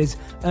actors,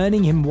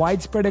 earning him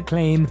widespread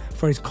acclaim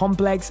for his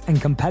complex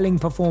and compelling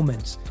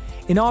performance.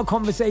 In our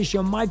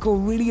conversation, Michael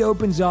really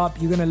opens up.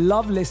 You're going to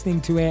love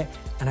listening to it,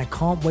 and I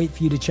can't wait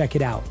for you to check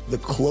it out. The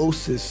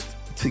closest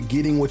to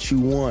getting what you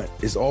want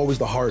is always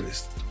the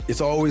hardest. It's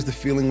always the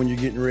feeling when you're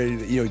getting ready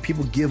to,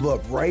 people give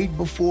up right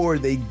before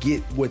they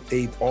get what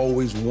they've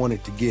always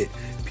wanted to get.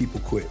 People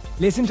quit.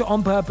 Listen to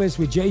On Purpose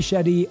with Jay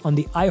Shetty on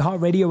the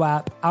iHeartRadio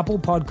app, Apple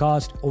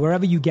Podcast, or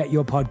wherever you get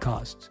your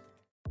podcasts.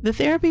 The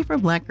Therapy for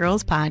Black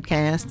Girls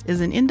podcast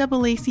is an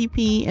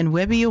NAACP and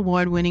Webby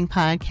Award-winning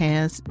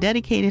podcast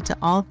dedicated to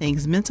all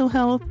things mental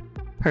health,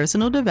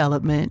 personal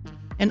development,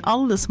 and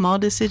all of the small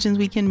decisions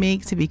we can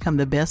make to become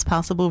the best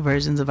possible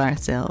versions of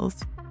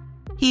ourselves.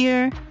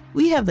 Here,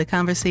 we have the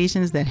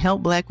conversations that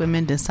help Black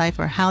women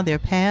decipher how their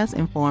past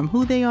inform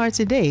who they are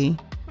today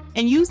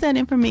and use that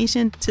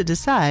information to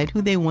decide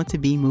who they want to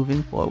be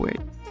moving forward.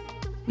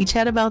 We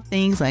chat about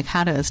things like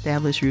how to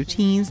establish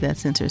routines that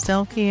center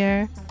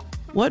self-care,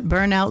 what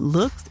burnout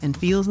looks and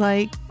feels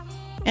like,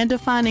 and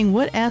defining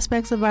what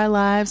aspects of our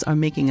lives are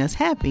making us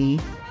happy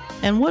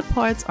and what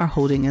parts are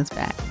holding us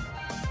back.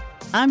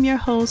 I'm your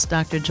host,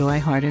 Dr. Joy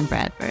Harden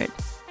Bradford,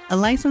 a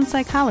licensed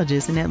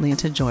psychologist in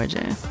Atlanta,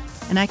 Georgia,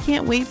 and I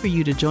can't wait for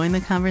you to join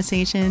the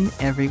conversation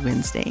every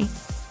Wednesday.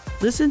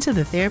 Listen to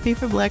the Therapy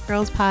for Black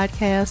Girls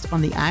podcast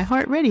on the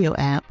iHeartRadio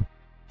app,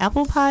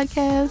 Apple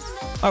Podcasts,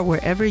 or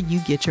wherever you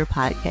get your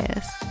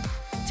podcasts.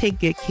 Take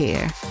good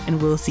care,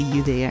 and we'll see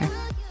you there.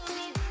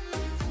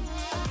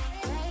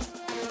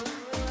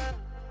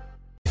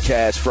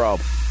 Cash from.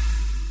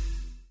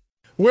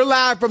 We're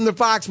live from the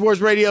Fox Sports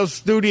Radio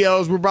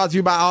studios. We're brought to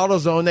you by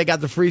AutoZone. They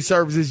got the free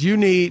services you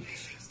need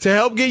to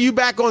help get you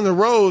back on the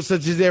road,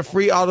 such as their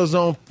free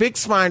AutoZone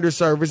Fix Finder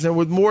service. And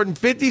with more than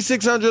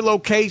 5,600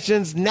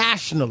 locations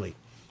nationally,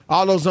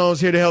 AutoZone's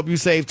here to help you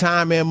save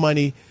time and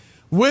money.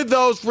 With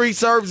those free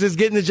services,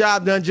 getting the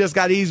job done just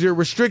got easier.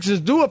 Restrictions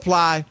do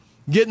apply.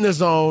 Get in the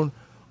zone.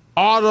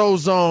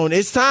 AutoZone.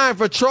 It's time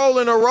for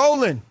Trollin or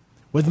Rollin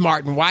with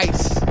Martin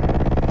Weiss.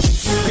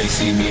 They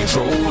see me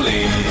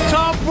trolling.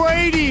 Tom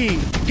Brady,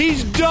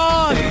 he's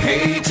done. They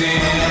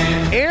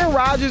hating. Aaron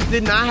Rodgers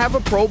did not have a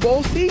Pro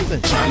Bowl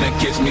season. Trying to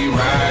catch me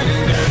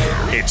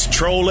riding. It's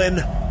Trollin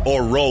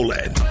or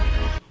Rollin.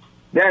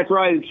 That's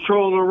right. It's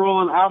Trollin or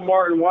Rollin. I'm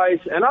Martin Weiss,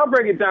 and I'll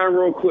break it down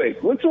real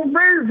quick with some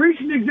very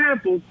recent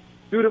examples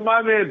due to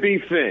my man B.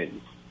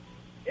 Finn.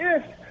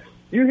 If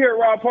you hear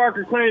Rob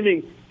Parker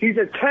claiming he's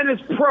a tennis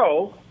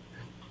pro,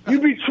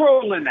 you be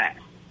trolling that.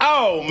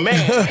 Oh, man.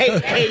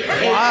 Hey.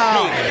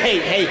 Wow.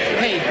 Hey.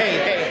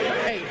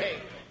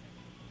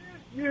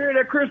 You hear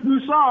that Chris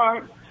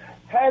Broussard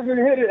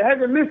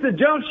hasn't missed a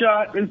jump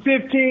shot in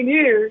 15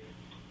 years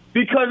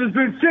because it's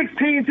been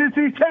 16 since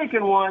he's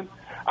taken one.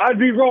 I'd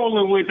be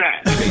rolling with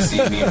that. They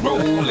see me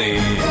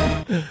rolling.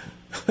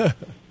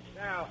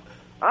 Now,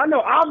 I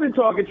know I've been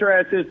talking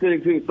trash since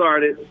this thing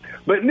started,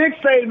 but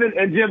Nick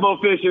Saban and Jimbo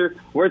Fisher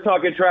were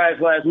talking trash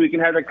last week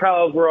and had the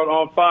college world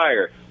on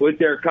fire with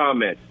their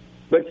comments.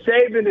 But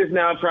Saban is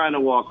now trying to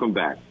walk them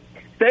back.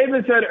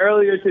 Saban said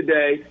earlier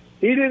today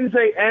He didn't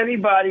say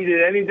anybody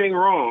did anything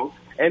wrong,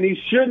 and he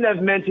shouldn't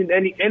have mentioned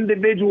any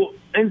individual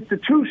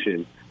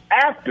institution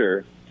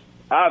after,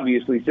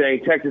 obviously,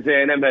 saying Texas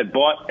A&M had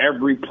bought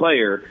every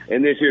player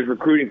in this year's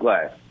recruiting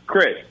class.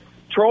 Chris,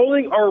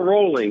 trolling or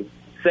rolling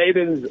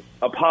Saban's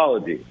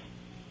apology?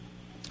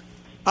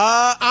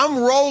 I'm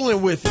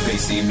rolling with it. They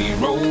see me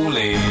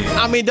rolling.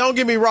 I mean, don't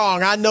get me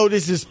wrong. I know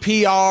this is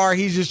PR.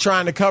 He's just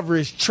trying to cover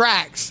his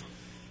tracks.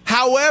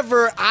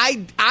 However,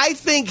 I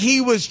think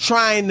he was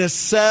trying to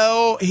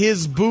sell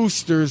his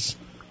boosters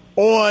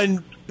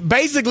on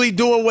basically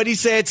doing what he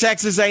said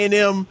Texas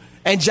A&M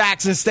and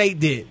Jackson State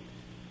did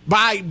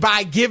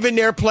by giving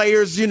their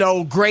players,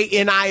 great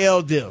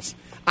NIL deals.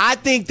 I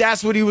think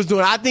that's what he was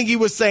doing. I think he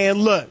was saying,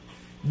 look,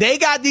 they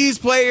got these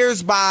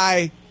players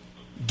by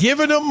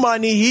giving them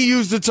money. He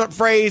used the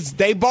phrase,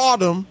 they bought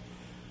them,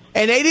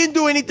 and they didn't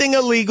do anything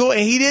illegal,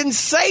 and he didn't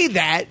say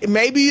that.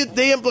 Maybe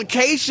the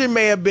implication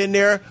may have been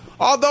there.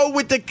 Although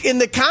in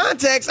the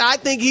context, I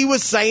think he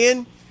was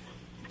saying,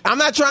 I'm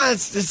not trying to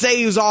say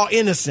he was all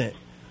innocent,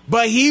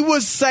 but he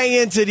was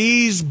saying to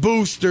these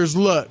boosters,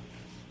 look,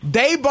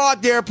 they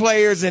bought their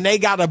players and they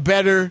got a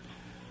better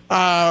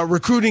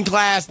recruiting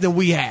class than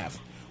we have.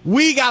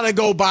 We got to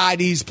go buy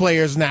these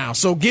players now,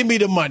 so give me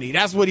the money.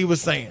 That's what he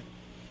was saying.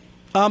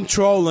 I'm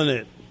trolling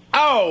it.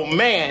 Oh,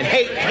 man.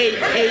 Hey.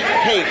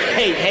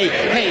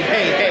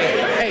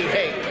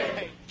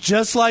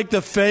 Just like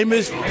the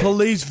famous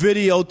police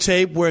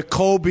videotape where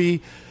Kobe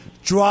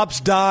drops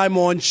dime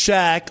on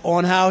Shaq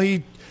on how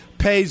he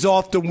pays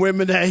off the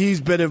women that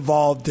he's been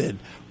involved in.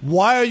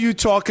 Why are you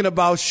talking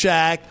about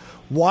Shaq?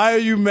 Why are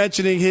you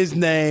mentioning his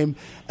name?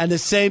 And the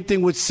same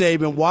thing with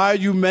Saban. Why are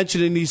you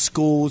mentioning these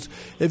schools?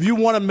 If you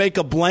want to make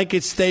a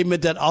blanket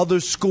statement that other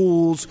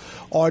schools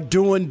are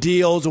doing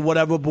deals or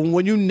whatever, but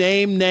when you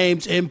name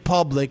names in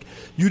public,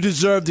 you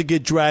deserve to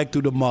get dragged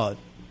through the mud.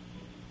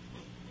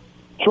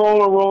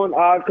 Trollin, Rollin,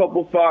 Odd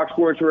Couple, Fox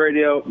Sports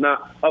Radio.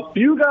 Now, a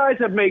few guys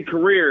have made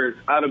careers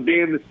out of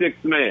being the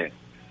sixth man,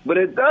 but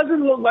it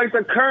doesn't look like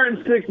the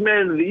current sixth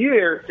man of the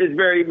year is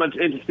very much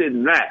interested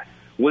in that.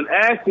 When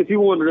asked if he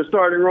wanted a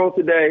starting role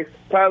today,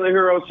 Tyler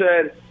Hero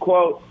said,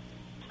 quote,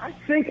 I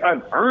think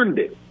I've earned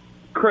it.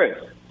 Chris,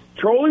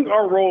 trolling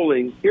or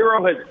rolling,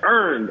 Hero has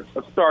earned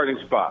a starting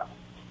spot.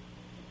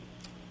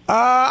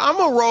 I'm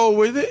going to roll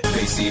with it.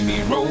 They see me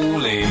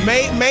rolling.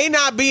 May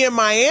not be in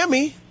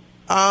Miami,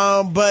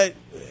 but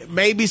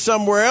maybe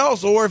somewhere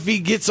else, or if he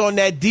gets on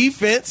that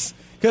defense,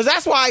 because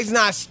that's why he's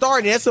not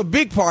starting. That's a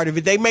big part of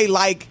it. They may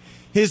like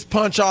his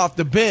punch off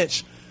the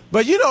bench.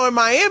 But, in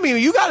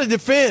Miami, you got to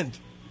defend.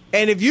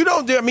 And if you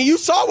don't you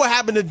saw what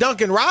happened to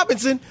Duncan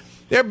Robinson,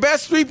 their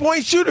best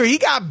three-point shooter. He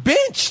got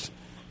benched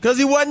because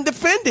he wasn't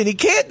defending. He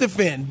can't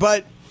defend.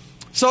 But,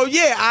 so,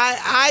 yeah,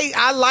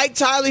 I like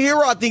Tyler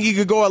Hero. I think he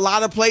could go a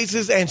lot of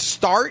places and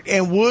start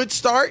and would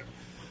start.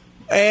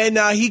 And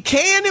he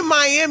can in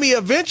Miami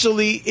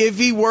eventually if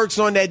he works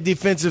on that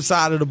defensive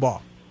side of the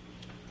ball.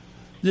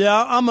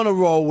 Yeah, I'm going to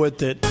roll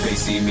with it. They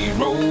see me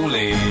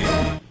rolling.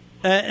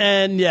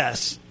 And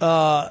yes,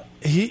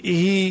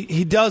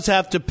 he does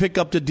have to pick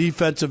up the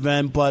defensive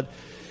end, but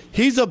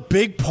he's a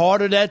big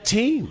part of that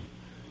team.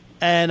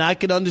 And I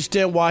can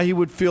understand why he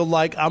would feel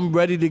like I'm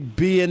ready to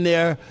be in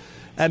there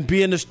and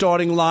be in the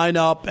starting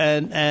lineup,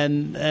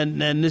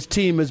 and this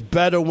team is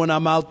better when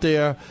I'm out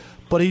there.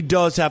 But he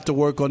does have to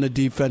work on the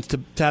defense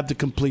to have the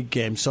complete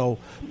game.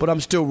 But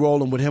I'm still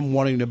rolling with him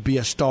wanting to be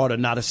a starter,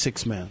 not a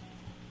six-man.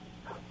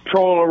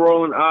 Trollin,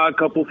 Rollin, Odd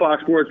Couple,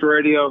 Fox Sports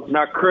Radio.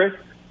 Now, Chris,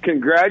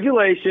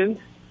 congratulations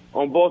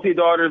on both your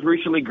daughters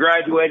recently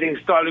graduating,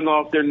 starting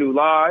off their new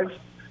lives.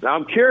 Now,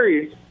 I'm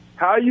curious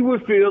how you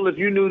would feel if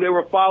you knew they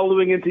were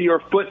following into your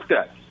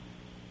footsteps.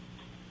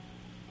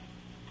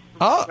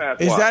 Oh,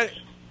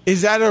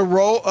 is that a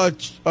roll?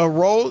 A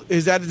roll?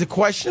 Is that the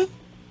question?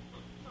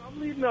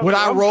 Would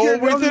I roll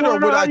with it, or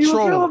would I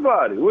troll? Feel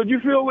about it? Would you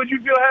feel happy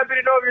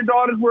to know if your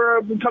daughters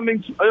were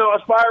becoming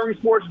aspiring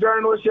sports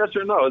journalists? Yes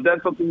or no? Is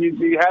that something you'd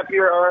be happy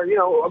or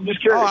I'm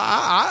just curious.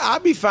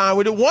 I'd be fine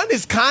with it. One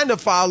is kind of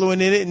following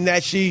in it, in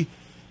that she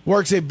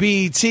works at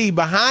BET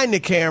behind the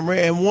camera,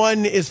 and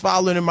one is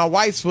following in my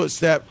wife's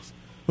footsteps,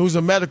 who's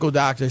a medical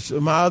doctor. So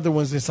my other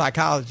one's in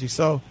psychology,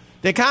 so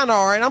they kind of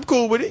are, and I'm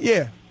cool with it.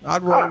 Yeah,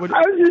 I'd roll with it.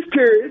 I was just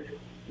curious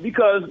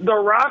because The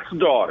Rock's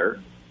daughter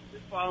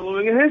is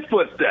following in his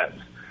footsteps.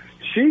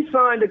 She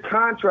signed a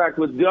contract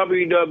with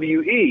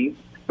WWE,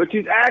 but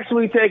she's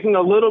actually taking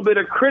a little bit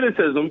of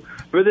criticism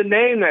for the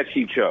name that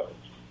she chose.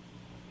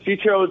 She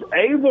chose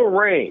Ava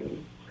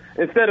Raine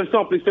instead of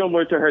something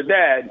similar to her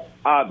dad,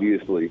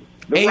 obviously.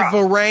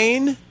 Ava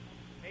Raine?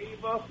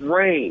 Ava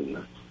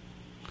Raine.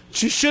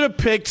 She should have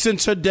picked,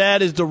 since her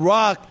dad is The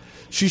Rock,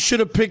 she should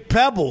have picked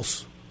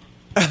Pebbles.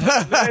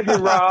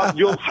 Imagine, Rob,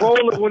 you'll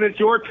troll it when it's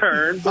your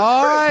turn.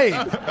 All right.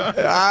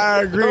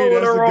 I agree.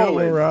 That's a good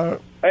one,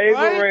 Rob.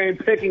 Ava Raine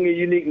picking a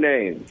unique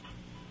name.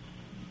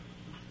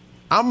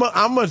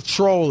 I'm a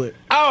troll it.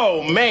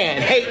 Oh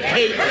man, hey.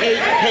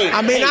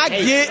 I mean,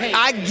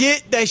 I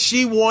get that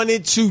she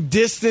wanted to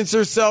distance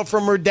herself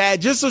from her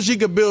dad just so she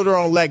could build her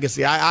own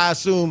legacy. I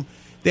assume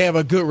they have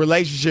a good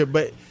relationship.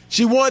 But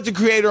she wanted to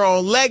create her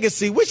own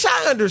legacy, which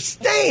I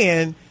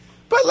understand.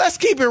 But let's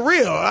keep it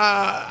real.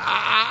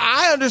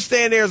 I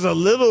understand there's a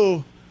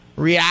little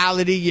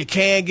reality. You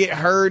can get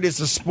hurt. It's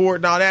a sport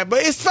and all that,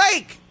 but it's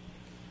fake.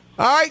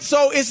 All right,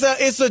 so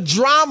it's a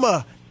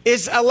drama.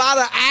 It's a lot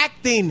of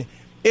acting.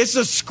 It's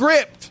a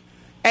script,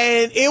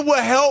 and it will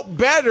help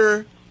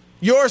better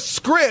your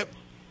script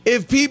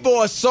if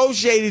people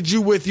associated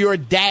you with your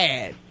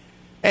dad.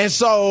 And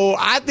so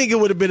I think it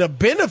would have been a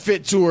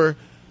benefit to her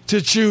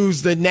to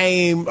choose a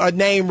name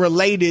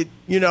related,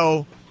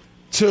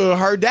 to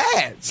her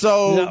dad.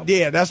 So,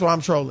 yeah, that's why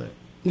I'm trolling it.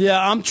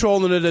 Yeah, I'm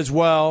trolling it as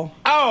well.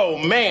 Oh,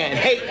 man.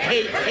 Hate.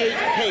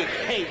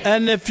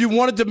 And if you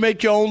wanted to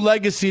make your own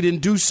legacy, then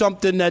do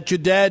something that your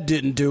dad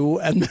didn't do,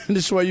 and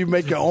this way you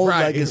make your own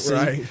legacy.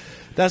 Right.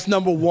 That's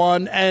number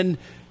one. And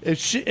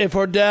if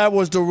her dad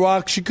was The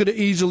Rock, she could have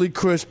easily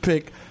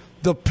picked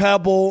the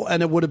Pebble,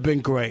 and it would have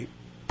been great.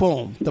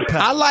 Boom, the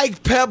Pebble. I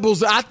like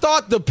Pebbles. I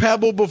thought the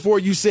Pebble before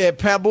you said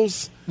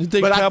Pebbles. You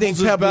think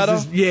Pebbles is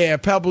better?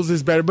 Pebbles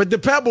is better. But the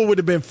Pebble would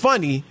have been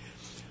funny.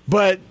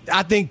 But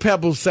I think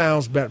Pebbles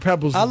sounds better.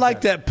 I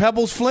like that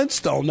Pebbles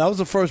Flintstone. That was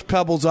the first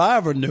Pebbles I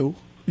ever knew.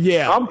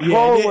 Yeah. I'm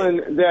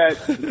trolling that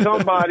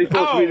somebody's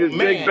supposed to be this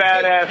big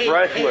badass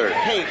wrestler.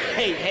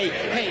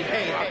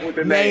 Hey. With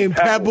the name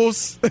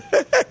Pebbles.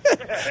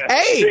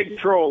 Hey. Big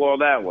troll on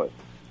that one.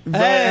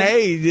 But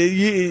hey,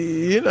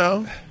 you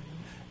know.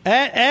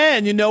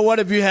 And you know what?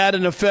 If you had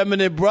an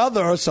effeminate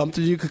brother or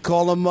something, you could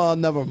call him,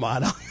 never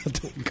mind.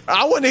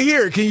 I want to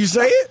hear it. Can you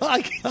say it?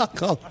 I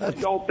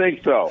don't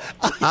think so.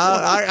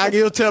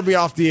 You'll tell me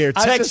off the air.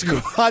 Text me.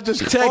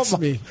 Text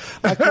me.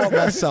 I caught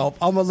myself.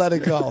 I'm going to let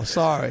it go.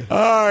 Sorry.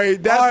 All right.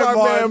 That's our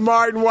man,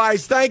 Martin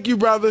Weiss. Thank you,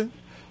 brother.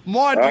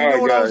 Martin, do you know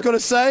what I was going to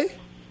say?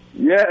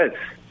 Yes.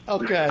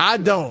 Okay. I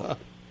don't.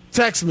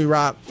 Text me,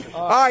 Rob.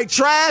 All right.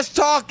 Trash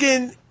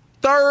talking.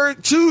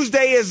 Third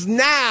Tuesday is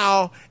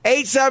now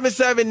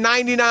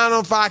 877-99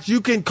 on Fox. You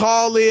can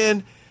call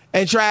in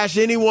and trash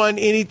anyone,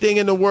 anything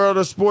in the world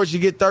of sports. You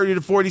get 30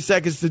 to 40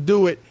 seconds to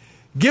do it.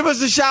 Give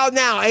us a shout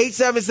now,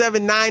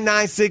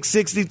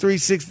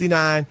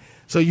 877-996-6369,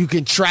 so you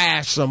can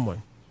trash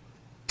someone.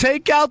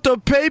 Take out the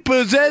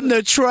papers and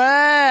the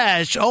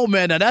trash. Oh,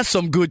 man, now that's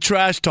some good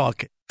trash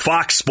talking.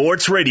 Fox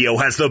Sports Radio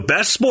has the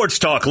best sports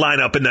talk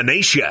lineup in the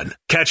nation.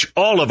 Catch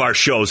all of our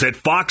shows at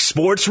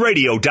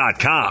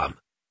foxsportsradio.com.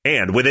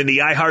 And within the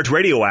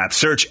iHeartRadio app,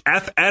 search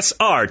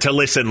FSR to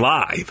listen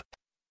live.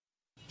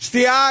 It's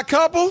the Odd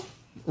Couple,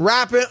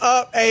 wrapping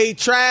up a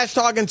Trash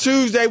Talking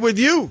Tuesday with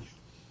you.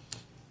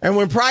 And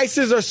when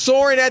prices are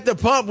soaring at the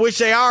pump, which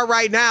they are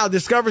right now,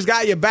 Discover's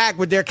got your back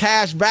with their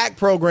cash back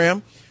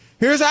program.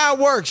 Here's how it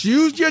works.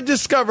 Use your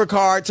Discover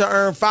card to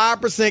earn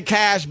 5%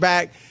 cash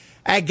back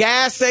at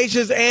gas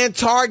stations and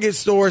Target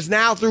stores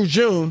now through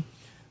June.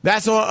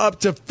 That's on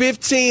up to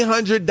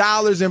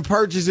 $1,500 in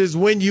purchases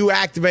when you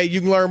activate.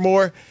 You can learn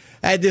more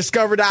at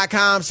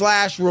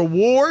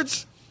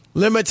discover.com/rewards.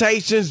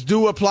 Limitations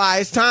do apply.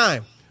 It's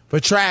time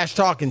for Trash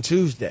Talking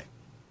Tuesday.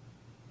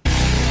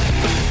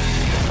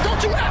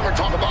 Don't you ever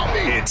talk about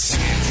me. It's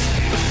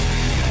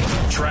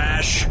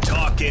Trash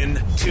Talking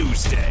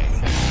Tuesday.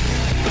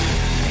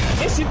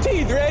 It's your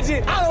teeth,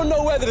 Reggie. I don't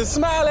know whether to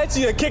smile at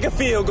you or kick a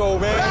field goal,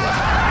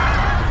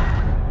 man.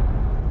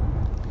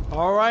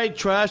 All right,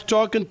 Trash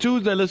Talking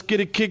Tuesday. Let's get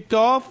it kicked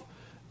off.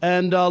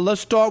 And let's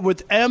start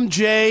with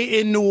MJ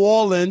in New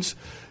Orleans.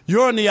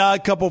 You're on the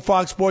Odd Couple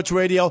Fox Sports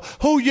Radio.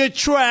 Who you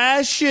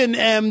trashing,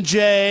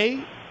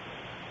 MJ?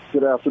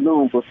 Good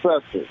afternoon,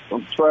 Professor.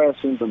 I'm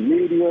trashing the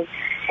media,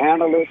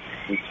 analysts,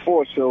 and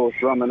sports shows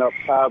drumming up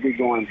Kyrie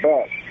going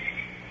back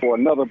for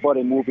another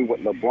buddy movie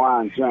with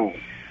LeBron James.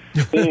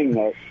 Being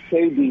that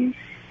KD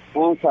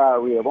and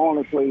Kyrie have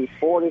only played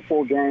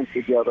 44 games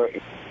together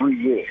in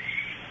 3 years.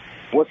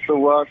 What's the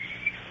rush?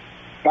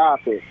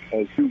 Stop it.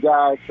 As you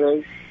guys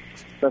say,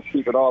 let's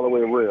keep it all the way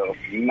real.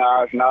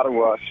 Nah, it's not a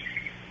rush.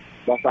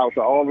 That's out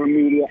to all the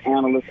media,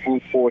 analysts, and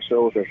sports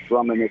shows that's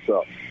drumming this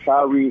up.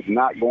 Kyrie's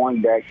not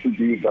going back to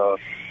be the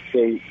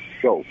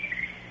scapegoat.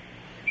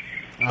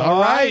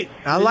 All right.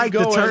 I like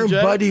the term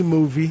MJ. buddy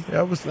movie.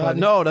 That was funny.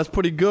 No, that's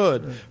pretty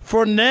good.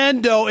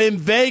 Fernando in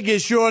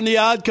Vegas, you're on the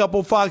Odd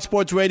Couple Fox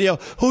Sports Radio.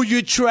 Who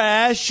you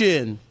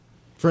trashing?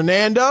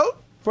 Fernando,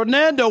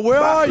 where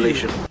are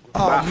you?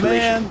 Oh,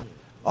 man.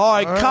 All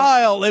right,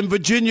 Kyle in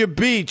Virginia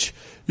Beach.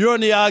 You're on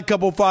the Odd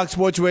Couple Fox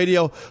Sports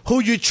Radio. Who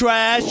you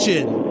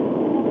trashing?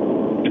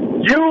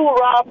 You,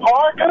 Rob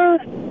Parker?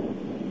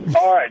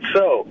 All right,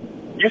 so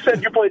you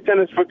said you played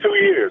tennis for 2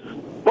 years,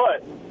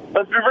 but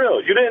let's be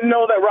real. You didn't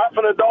know that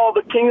Rafa Nadal,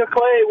 the king of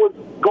clay, was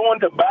going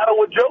to battle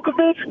with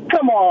Djokovic?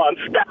 Come on,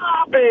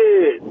 stop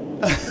it.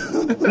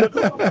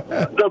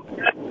 the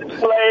best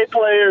clay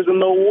players in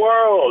the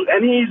world,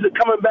 and he's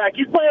coming back.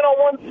 He's playing on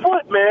one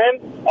foot, man.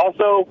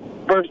 Also,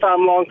 first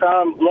time, long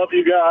time. Love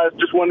you guys.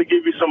 Just wanted to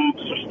give you some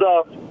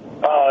stuff.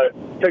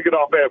 Take it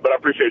off air, but I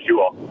appreciate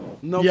you all.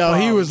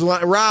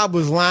 Rob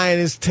was lying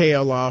his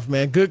tail off,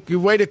 man. Good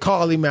way to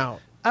call him out.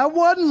 I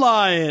wasn't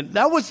lying.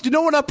 That was,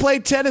 when I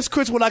played tennis,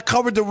 Chris, when I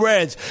covered the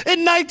Reds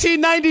in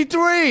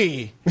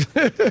 1993.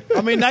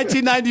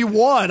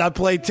 1991. I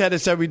played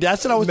tennis every day. I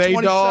said I was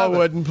 27. Nadal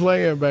wasn't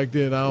playing back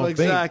then, I don't think.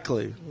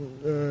 Exactly.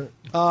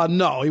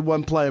 No, he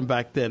wasn't playing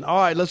back then. All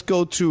right, let's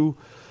go to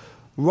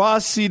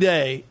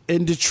Racide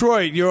in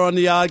Detroit. You're on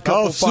the Odd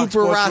Couple. Oh,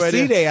 Super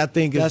Racide, I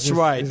think. That's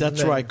right.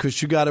 That's right,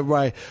 Chris. You got it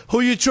right.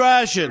 Who you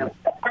trashing?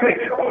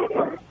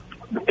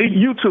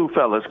 You two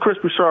fellas, Chris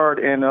Bouchard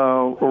and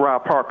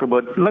Rob Parker.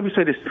 But let me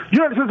say this: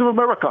 United States of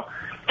America,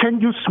 can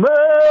you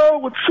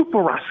smell what Super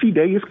Racide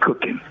is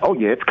cooking? Oh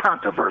yeah, it's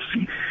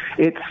controversy,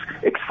 it's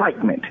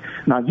excitement.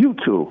 Now you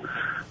two,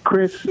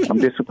 Chris, I'm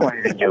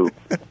disappointed in you.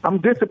 I'm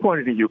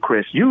disappointed in you,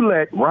 Chris. You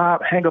let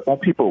Rob hang up on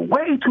people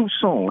way too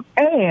soon,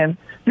 and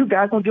you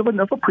guys don't give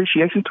enough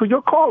appreciation to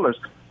your callers.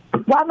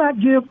 Why not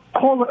give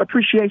caller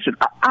appreciation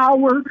an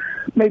hour,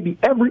 maybe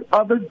every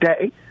other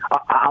day, an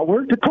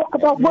hour to talk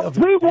about what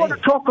we want to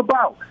talk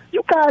about?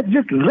 You guys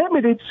just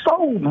limited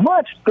so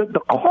much the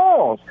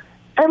calls.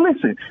 And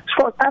listen, as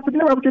far as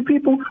African American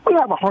people, we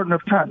have a hard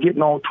enough time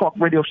getting on talk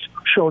radio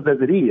shows as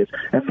it is.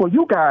 And for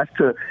you guys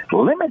to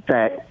limit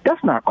that,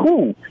 that's not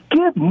cool.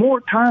 Give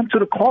more time to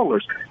the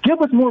callers. Give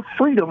us more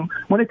freedom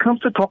when it comes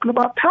to talking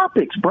about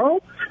topics, bro.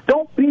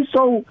 Don't be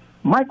so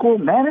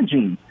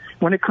micromanaging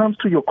when it comes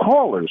to your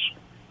callers.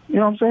 You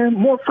know what I'm saying?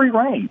 More free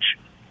range.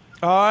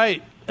 All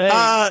right. Hey,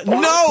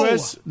 no.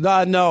 Chris,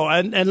 no.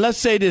 And let's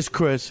say this,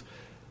 Chris.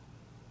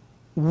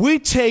 We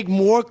take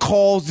more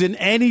calls than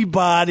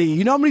anybody.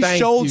 You know how many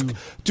shows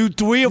do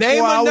 3 or 4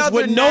 hours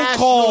with no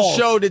calls?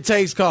 Show that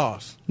takes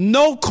calls.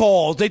 No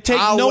calls. They take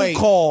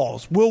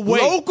calls. We'll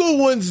wait. Local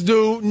ones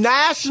do.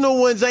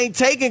 National ones ain't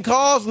taking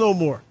calls no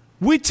more.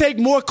 We take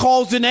more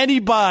calls than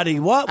anybody.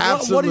 What?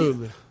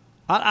 Absolutely.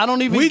 I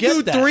don't even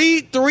get that.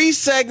 We do three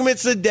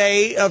segments a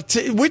day.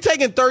 We're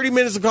taking 30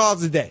 minutes of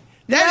calls a day.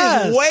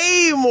 That is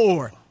way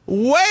more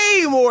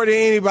than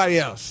anybody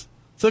else.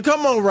 So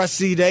come on,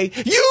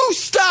 Racide. You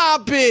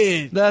stop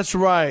it. That's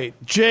right.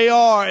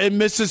 JR in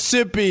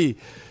Mississippi.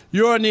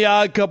 You're on the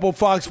Odd Couple,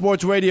 Fox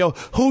Sports Radio.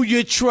 Who you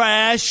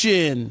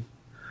trashing?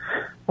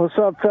 What's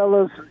up,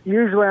 fellas?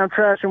 Usually I'm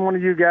trashing one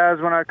of you guys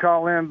when I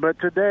call in, but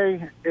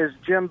today is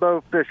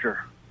Jimbo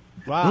Fisher.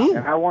 Wow.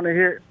 And I want to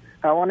hear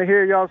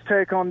y'all's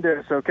take on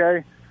this,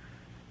 okay?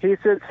 He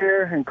sits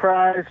here and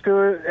cries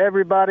to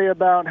everybody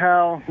about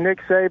how Nick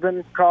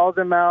Saban calls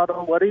him out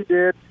on what he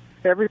did.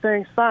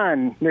 Everything's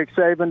fine. Nick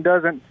Saban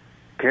doesn't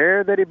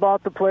care that he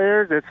bought the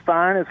players. It's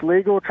fine. It's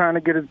legal, trying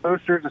to get his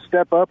boosters to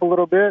step up a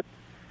little bit.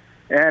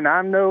 And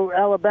I'm no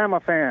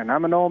Alabama fan.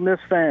 I'm an Ole Miss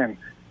fan.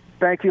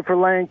 Thank you for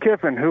Lane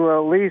Kiffin, who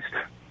will at least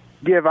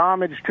give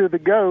homage to the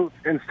GOAT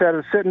instead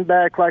of sitting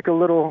back like a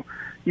little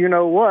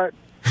you-know-what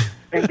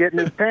and getting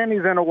his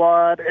panties in a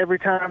wad every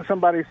time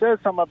somebody says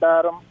something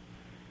about him.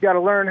 You got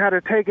to learn how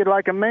to take it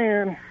like a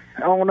man,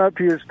 own up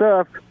to your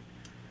stuff,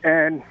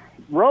 and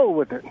roll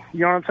with it.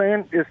 You know what I'm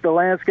saying? It's the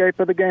landscape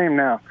of the game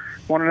now.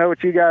 Want to know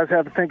what you guys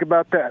have to think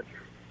about that?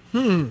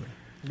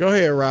 Go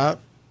ahead, Rob.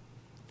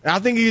 I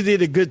think he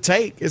did a good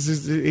take.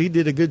 He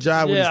did a good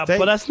job with his take. Yeah,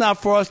 but that's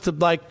not for us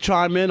to,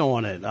 chime in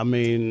on it. I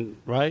mean,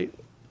 right?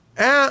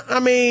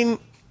 I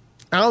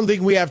don't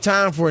think we have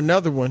time for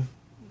another one,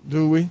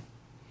 do we?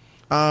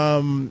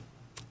 I'm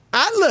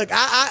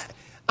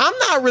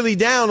not really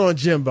down on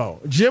Jimbo.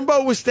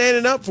 Jimbo was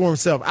standing up for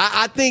himself.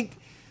 I think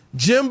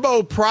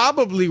Jimbo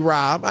probably,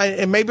 Rob,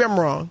 and maybe I'm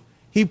wrong,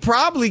 he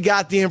probably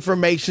got the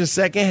information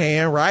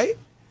secondhand, right?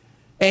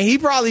 And he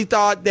probably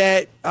thought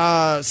that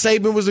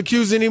Saban was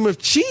accusing him of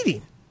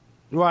cheating.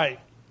 Right.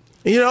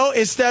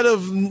 Instead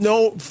of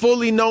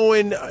fully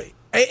knowing.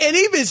 And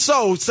even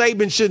so,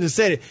 Saban shouldn't have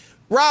said it.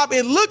 Rob,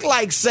 it looked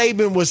like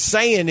Saban was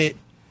saying it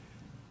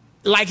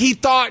like he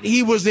thought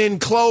he was in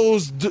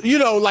closed,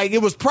 like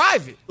it was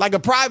private, like a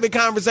private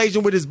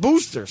conversation with his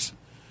boosters.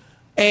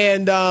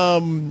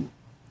 And,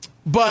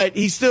 but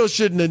he still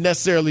shouldn't have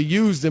necessarily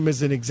used them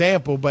as an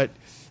example. But,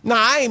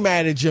 I ain't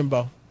mad at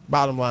Jimbo,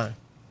 bottom line.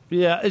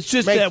 Yeah, it's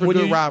just Makes that for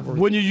good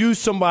when you use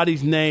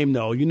somebody's name,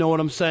 though, you know what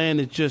I'm saying?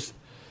 It's just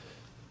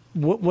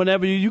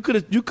whenever you could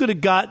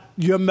have got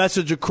your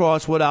message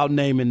across without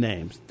naming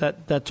names.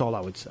 That's all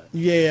I would say.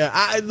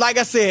 Yeah, like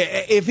I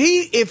said,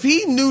 if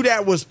he knew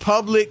that was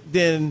public,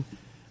 then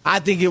I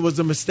think it was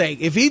a mistake.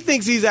 If he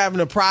thinks he's having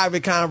a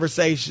private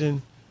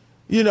conversation,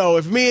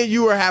 if me and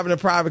you are having a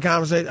private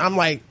conversation, I'm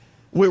like,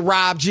 with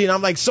Rob G, and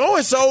I'm like,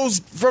 so-and-so's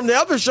from the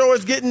other show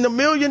is getting $1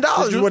 million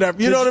or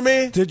whatever. You know what I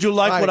mean? Did you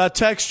like what I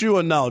text you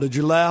or no? Did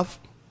you laugh?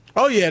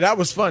 Oh, yeah, that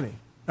was funny.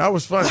 You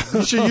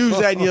should use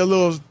that in your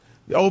little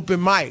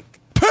open mic.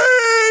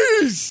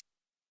 Peace!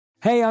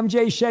 Hey, I'm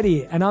Jay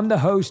Shetty, and I'm the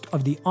host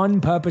of the On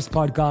Purpose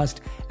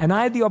podcast, and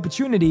I had the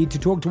opportunity to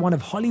talk to one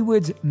of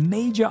Hollywood's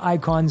major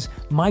icons,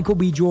 Michael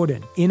B.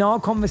 Jordan. In our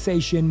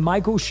conversation,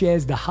 Michael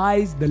shares the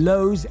highs, the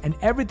lows, and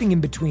everything in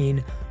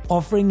between,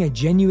 offering a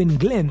genuine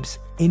glimpse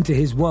into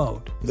his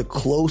world. The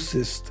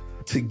closest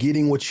to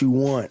getting what you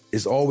want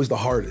is always the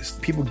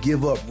hardest. People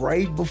give up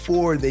right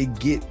before they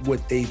get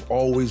what they've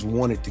always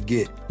wanted to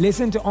get.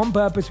 Listen to On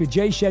Purpose with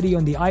Jay Shetty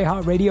on the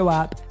iHeartRadio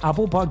app,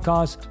 Apple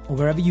Podcasts, or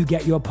wherever you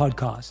get your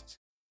podcasts.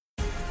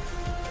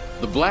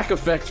 The Black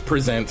Effect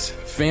presents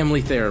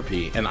Family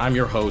Therapy, and I'm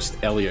your host,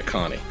 Elliot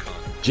Connie.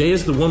 Jay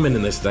is the woman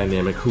in this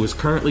dynamic who is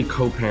currently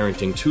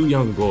co-parenting 2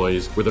 young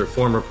boys with her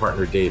former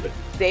partner, David.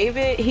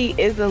 David, he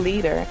is a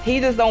leader. He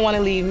just don't want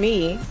to leave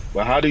me.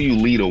 But how do you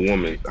lead a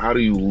woman? How do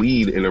you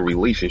lead in a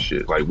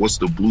relationship? Like, what's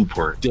the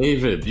blueprint?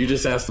 David, you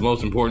just asked the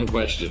most important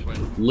question.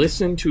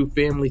 Listen to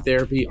Family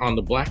Therapy on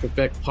the Black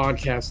Effect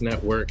Podcast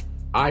Network,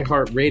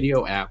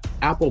 iHeartRadio app,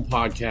 Apple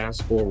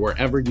Podcasts, or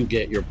wherever you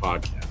get your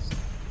podcasts.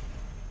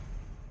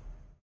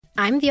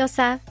 I'm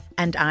Diosa.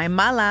 And I'm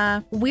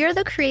Mala. We're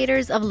the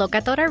creators of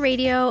Locatora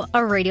Radio, a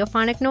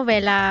radiophonic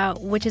novela,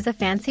 which is a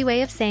fancy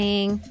way of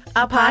saying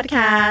a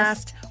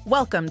podcast.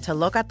 Welcome to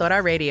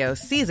Locatora Radio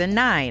Season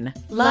 9.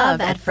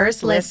 Love at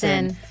First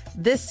Listen.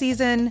 This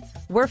season,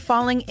 we're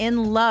falling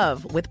in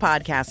love with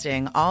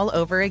podcasting all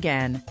over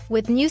again.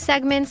 With new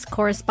segments,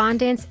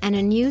 correspondence, and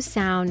a new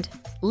sound.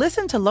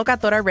 Listen to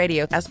Locatora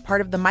Radio as part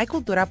of the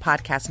Michael Dura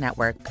Podcast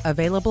Network,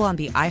 available on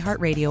the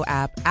iHeartRadio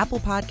app, Apple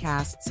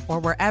Podcasts, or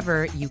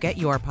wherever you get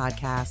your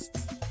podcasts.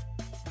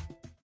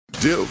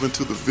 Delve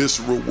into the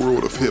visceral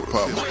world of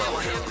hip-hop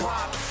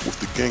with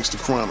the Gangster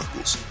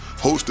Chronicles,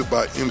 hosted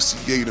by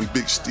MC8 and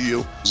Big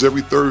Steel.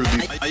 Every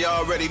Thursday, a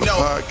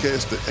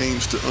podcast that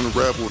aims to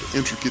unravel the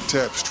intricate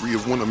tapestry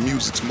of one of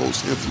music's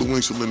most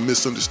influential and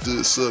misunderstood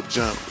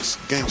subgenres,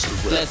 gangster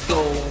rap. Let's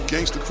go.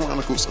 Gangster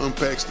Chronicles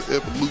unpacks the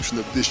evolution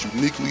of this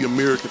uniquely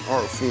American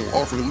art form,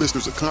 offering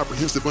listeners a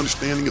comprehensive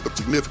understanding of the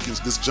significance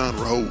this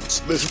genre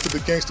holds. Listen to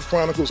the Gangster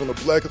Chronicles on the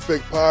Black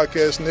Effect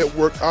Podcast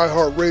Network,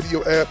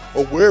 iHeartRadio app,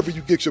 or wherever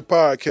you get your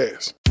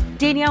podcasts.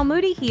 Danielle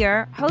Moody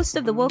here, host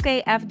of the Woke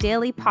AF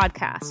Daily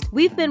podcast.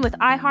 We've been with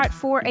iHeart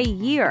for a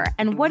year,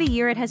 and what a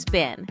year it has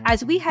been.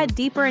 As we head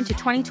deeper into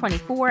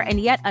 2024 and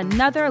yet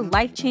another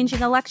life-changing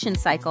election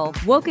cycle,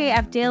 Woke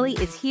AF Daily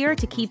is here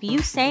to keep you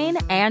sane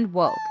and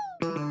woke.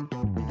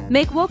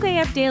 Make Woke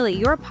AF Daily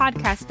your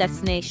podcast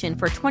destination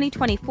for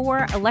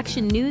 2024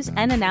 election news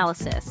and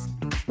analysis.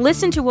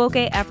 Listen to Woke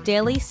AF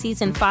Daily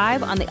Season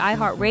 5 on the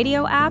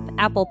iHeartRadio app,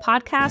 Apple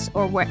Podcasts,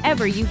 or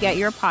wherever you get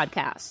your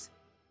podcasts.